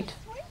complete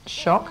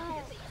shock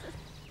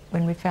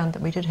when we found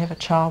that we did have a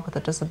child with a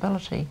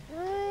disability.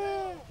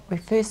 We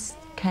first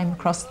came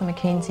across the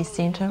McKenzie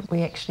Centre.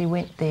 We actually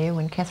went there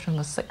when Catherine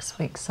was 6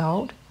 weeks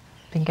old.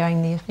 Been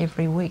going there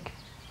every week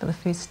for the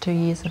first 2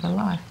 years of her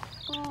life.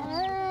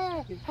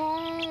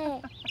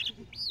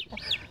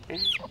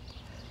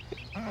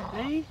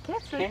 Hey,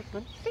 Catherine,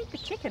 feed the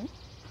chicken.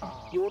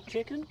 Your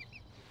chicken?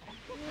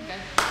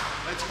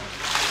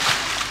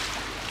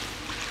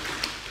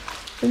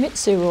 We met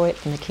Sir Roy at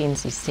the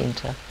McKenzie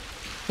Centre.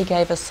 He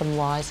gave us some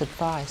wise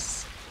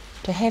advice,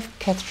 to have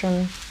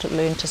Catherine to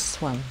learn to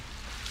swim.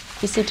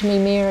 He said to me,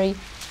 Mary,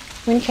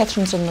 when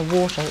Catherine's in the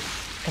water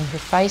and her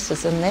face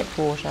is in that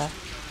water,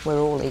 we're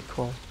all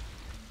equal.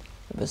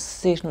 It was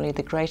certainly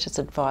the greatest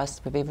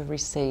advice we've ever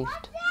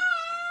received.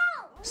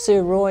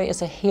 Sir Roy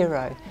is a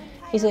hero.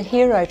 He's a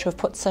hero to have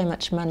put so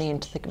much money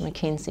into the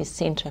McKenzie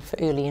Centre for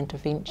early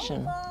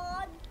intervention.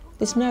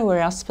 There's nowhere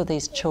else for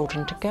these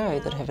children to go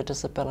that have a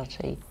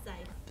disability.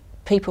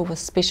 People with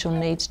special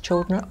needs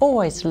children are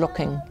always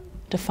looking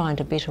to find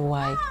a better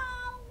way.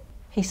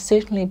 He's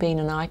certainly been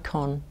an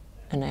icon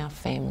in our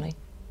family.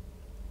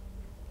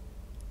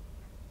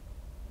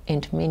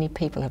 And many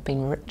people have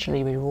been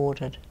richly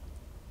rewarded.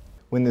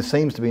 When there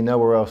seems to be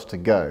nowhere else to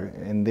go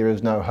and there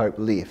is no hope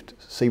left,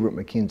 Seabrook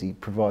McKenzie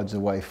provides a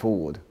way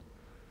forward.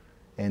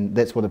 And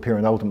that's what a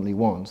parent ultimately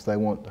wants. They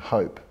want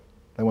hope.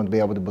 They want to be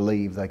able to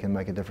believe they can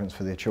make a difference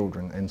for their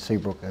children, and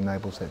Seabrook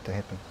enables that to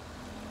happen.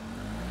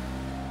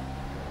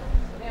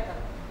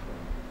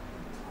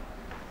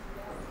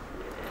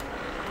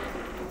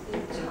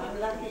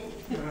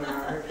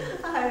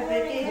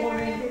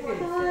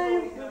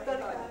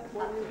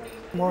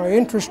 My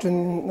interest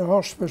in the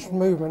hospice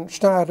movement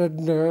started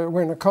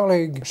when a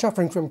colleague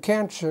suffering from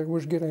cancer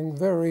was getting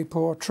very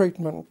poor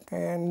treatment.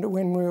 And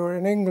when we were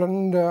in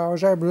England, I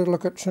was able to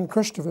look at St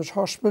Christopher's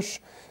Hospice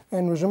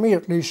and was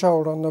immediately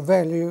sold on the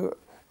value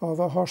of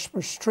a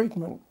hospice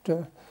treatment.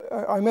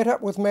 I met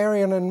up with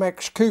Marion and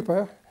Max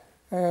Cooper,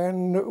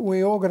 and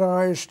we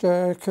organised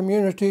a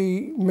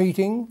community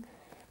meeting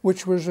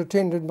which was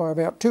attended by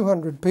about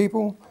 200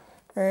 people.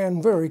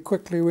 And very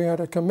quickly we had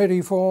a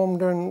committee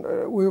formed and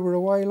we were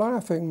away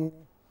laughing.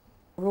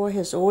 Roy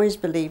has always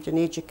believed in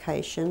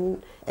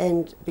education,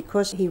 and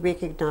because he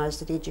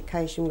recognised that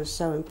education was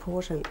so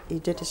important, he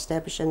did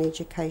establish an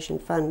education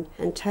fund.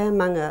 And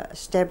Taumanga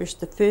established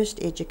the first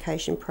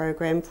education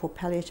program for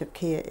palliative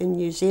care in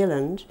New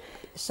Zealand.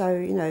 So,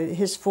 you know,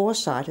 his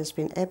foresight has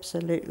been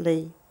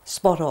absolutely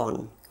spot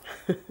on.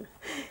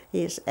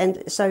 Yes,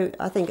 and so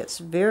I think it's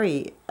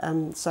very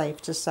safe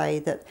to say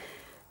that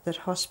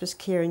hospice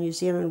care in New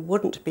Zealand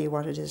wouldn't be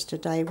what it is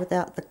today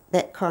without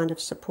that kind of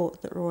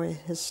support that Roy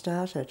has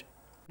started.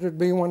 It'd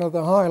be one of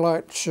the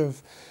highlights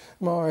of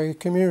my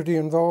community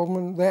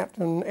involvement. That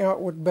and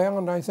Outward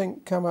Bound, I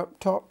think, come up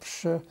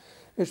tops.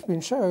 It's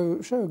been so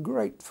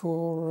great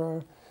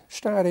for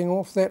starting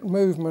off that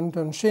movement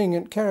and seeing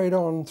it carried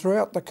on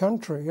throughout the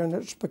country, and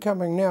it's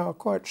becoming now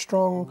quite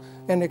strong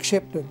and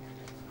accepted.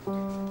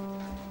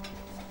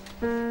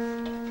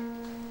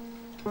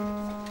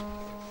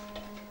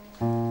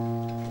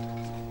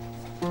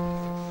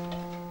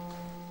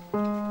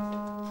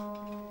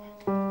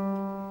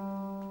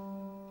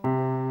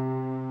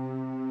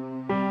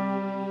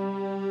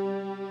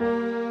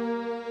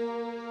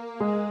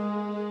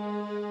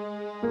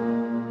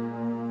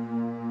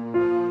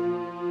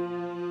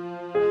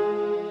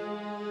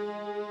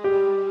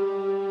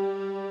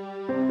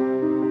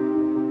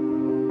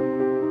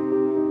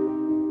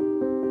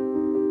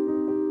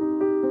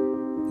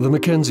 The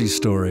McKenzie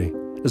story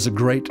is a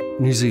great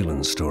New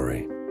Zealand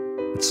story.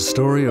 It's a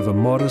story of a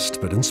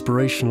modest but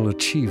inspirational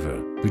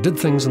achiever who did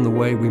things in the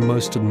way we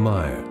most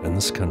admire in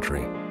this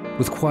country,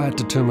 with quiet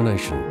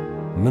determination,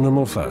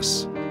 minimal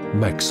fuss,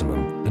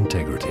 maximum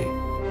integrity.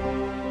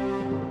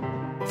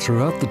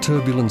 Throughout the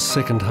turbulent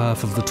second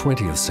half of the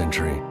 20th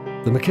century,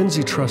 the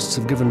McKenzie Trusts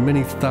have given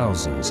many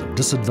thousands of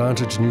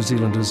disadvantaged New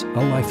Zealanders a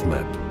life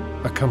map,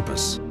 a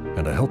compass,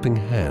 and a helping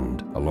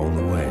hand along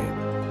the way.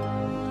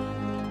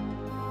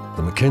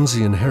 The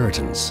McKenzie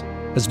inheritance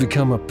has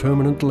become a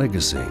permanent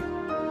legacy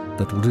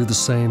that will do the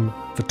same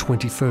for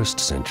 21st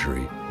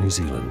century New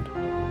Zealand.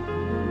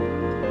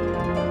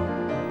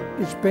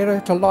 It's better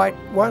to light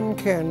one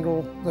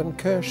candle than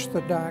curse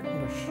the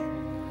darkness.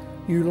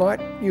 You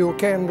light your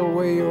candle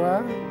where you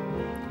are,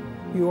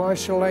 you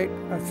isolate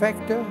a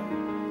factor,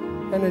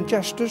 an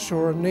injustice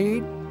or a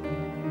need,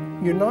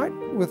 unite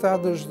with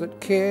others that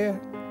care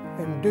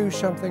and do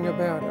something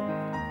about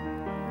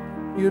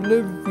it. You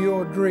live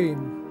your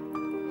dream.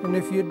 And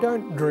if you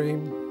don't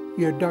dream,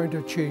 you don't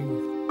achieve.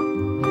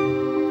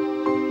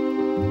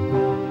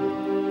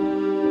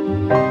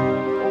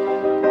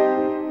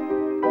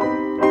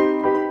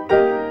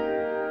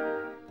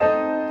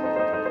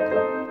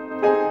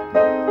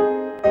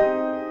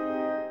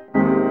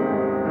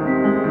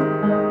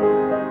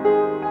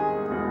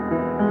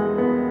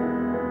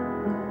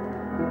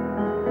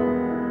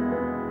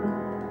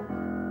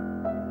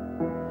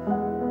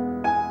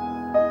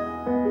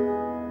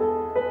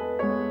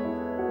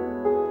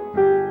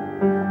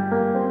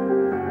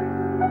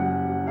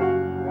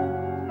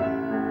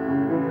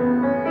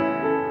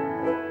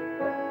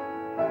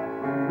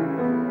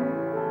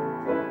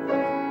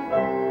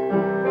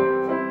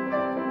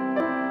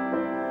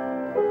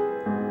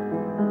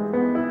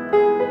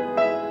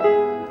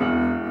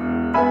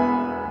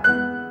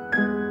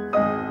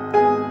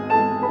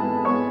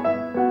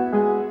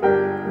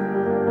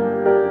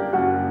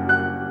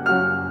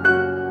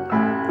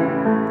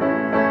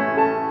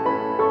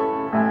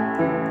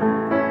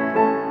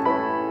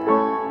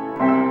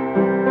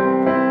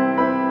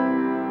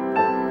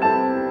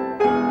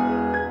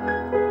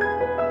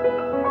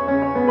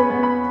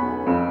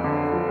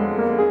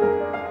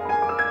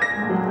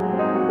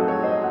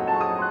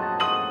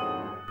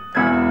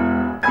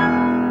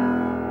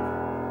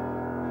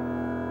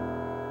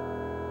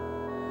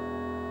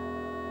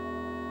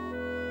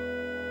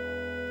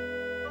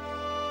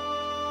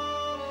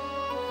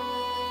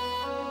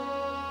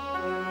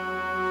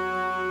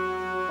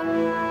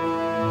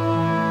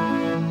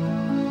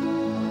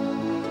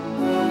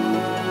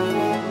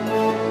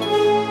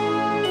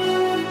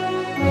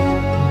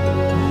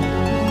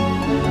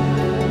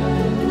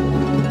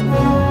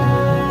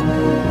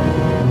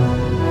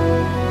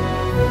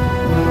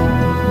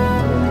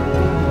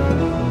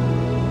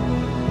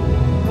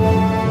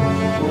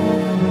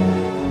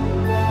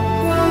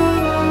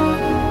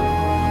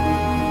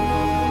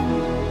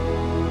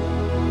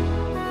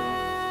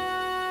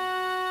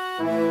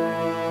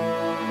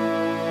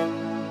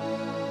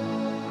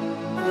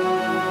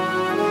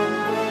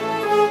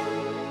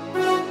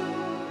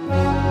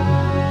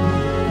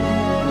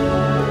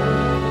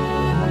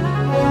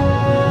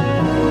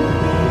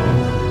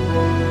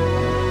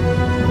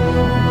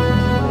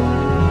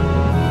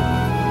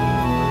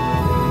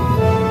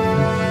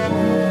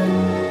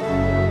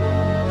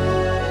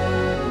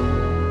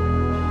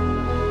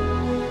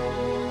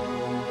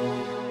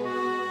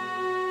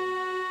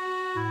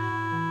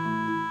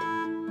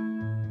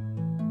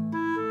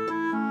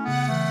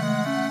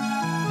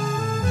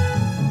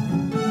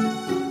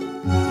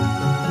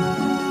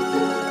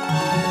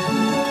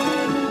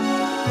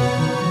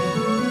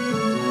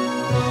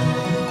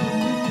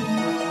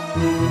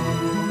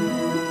 Catherine.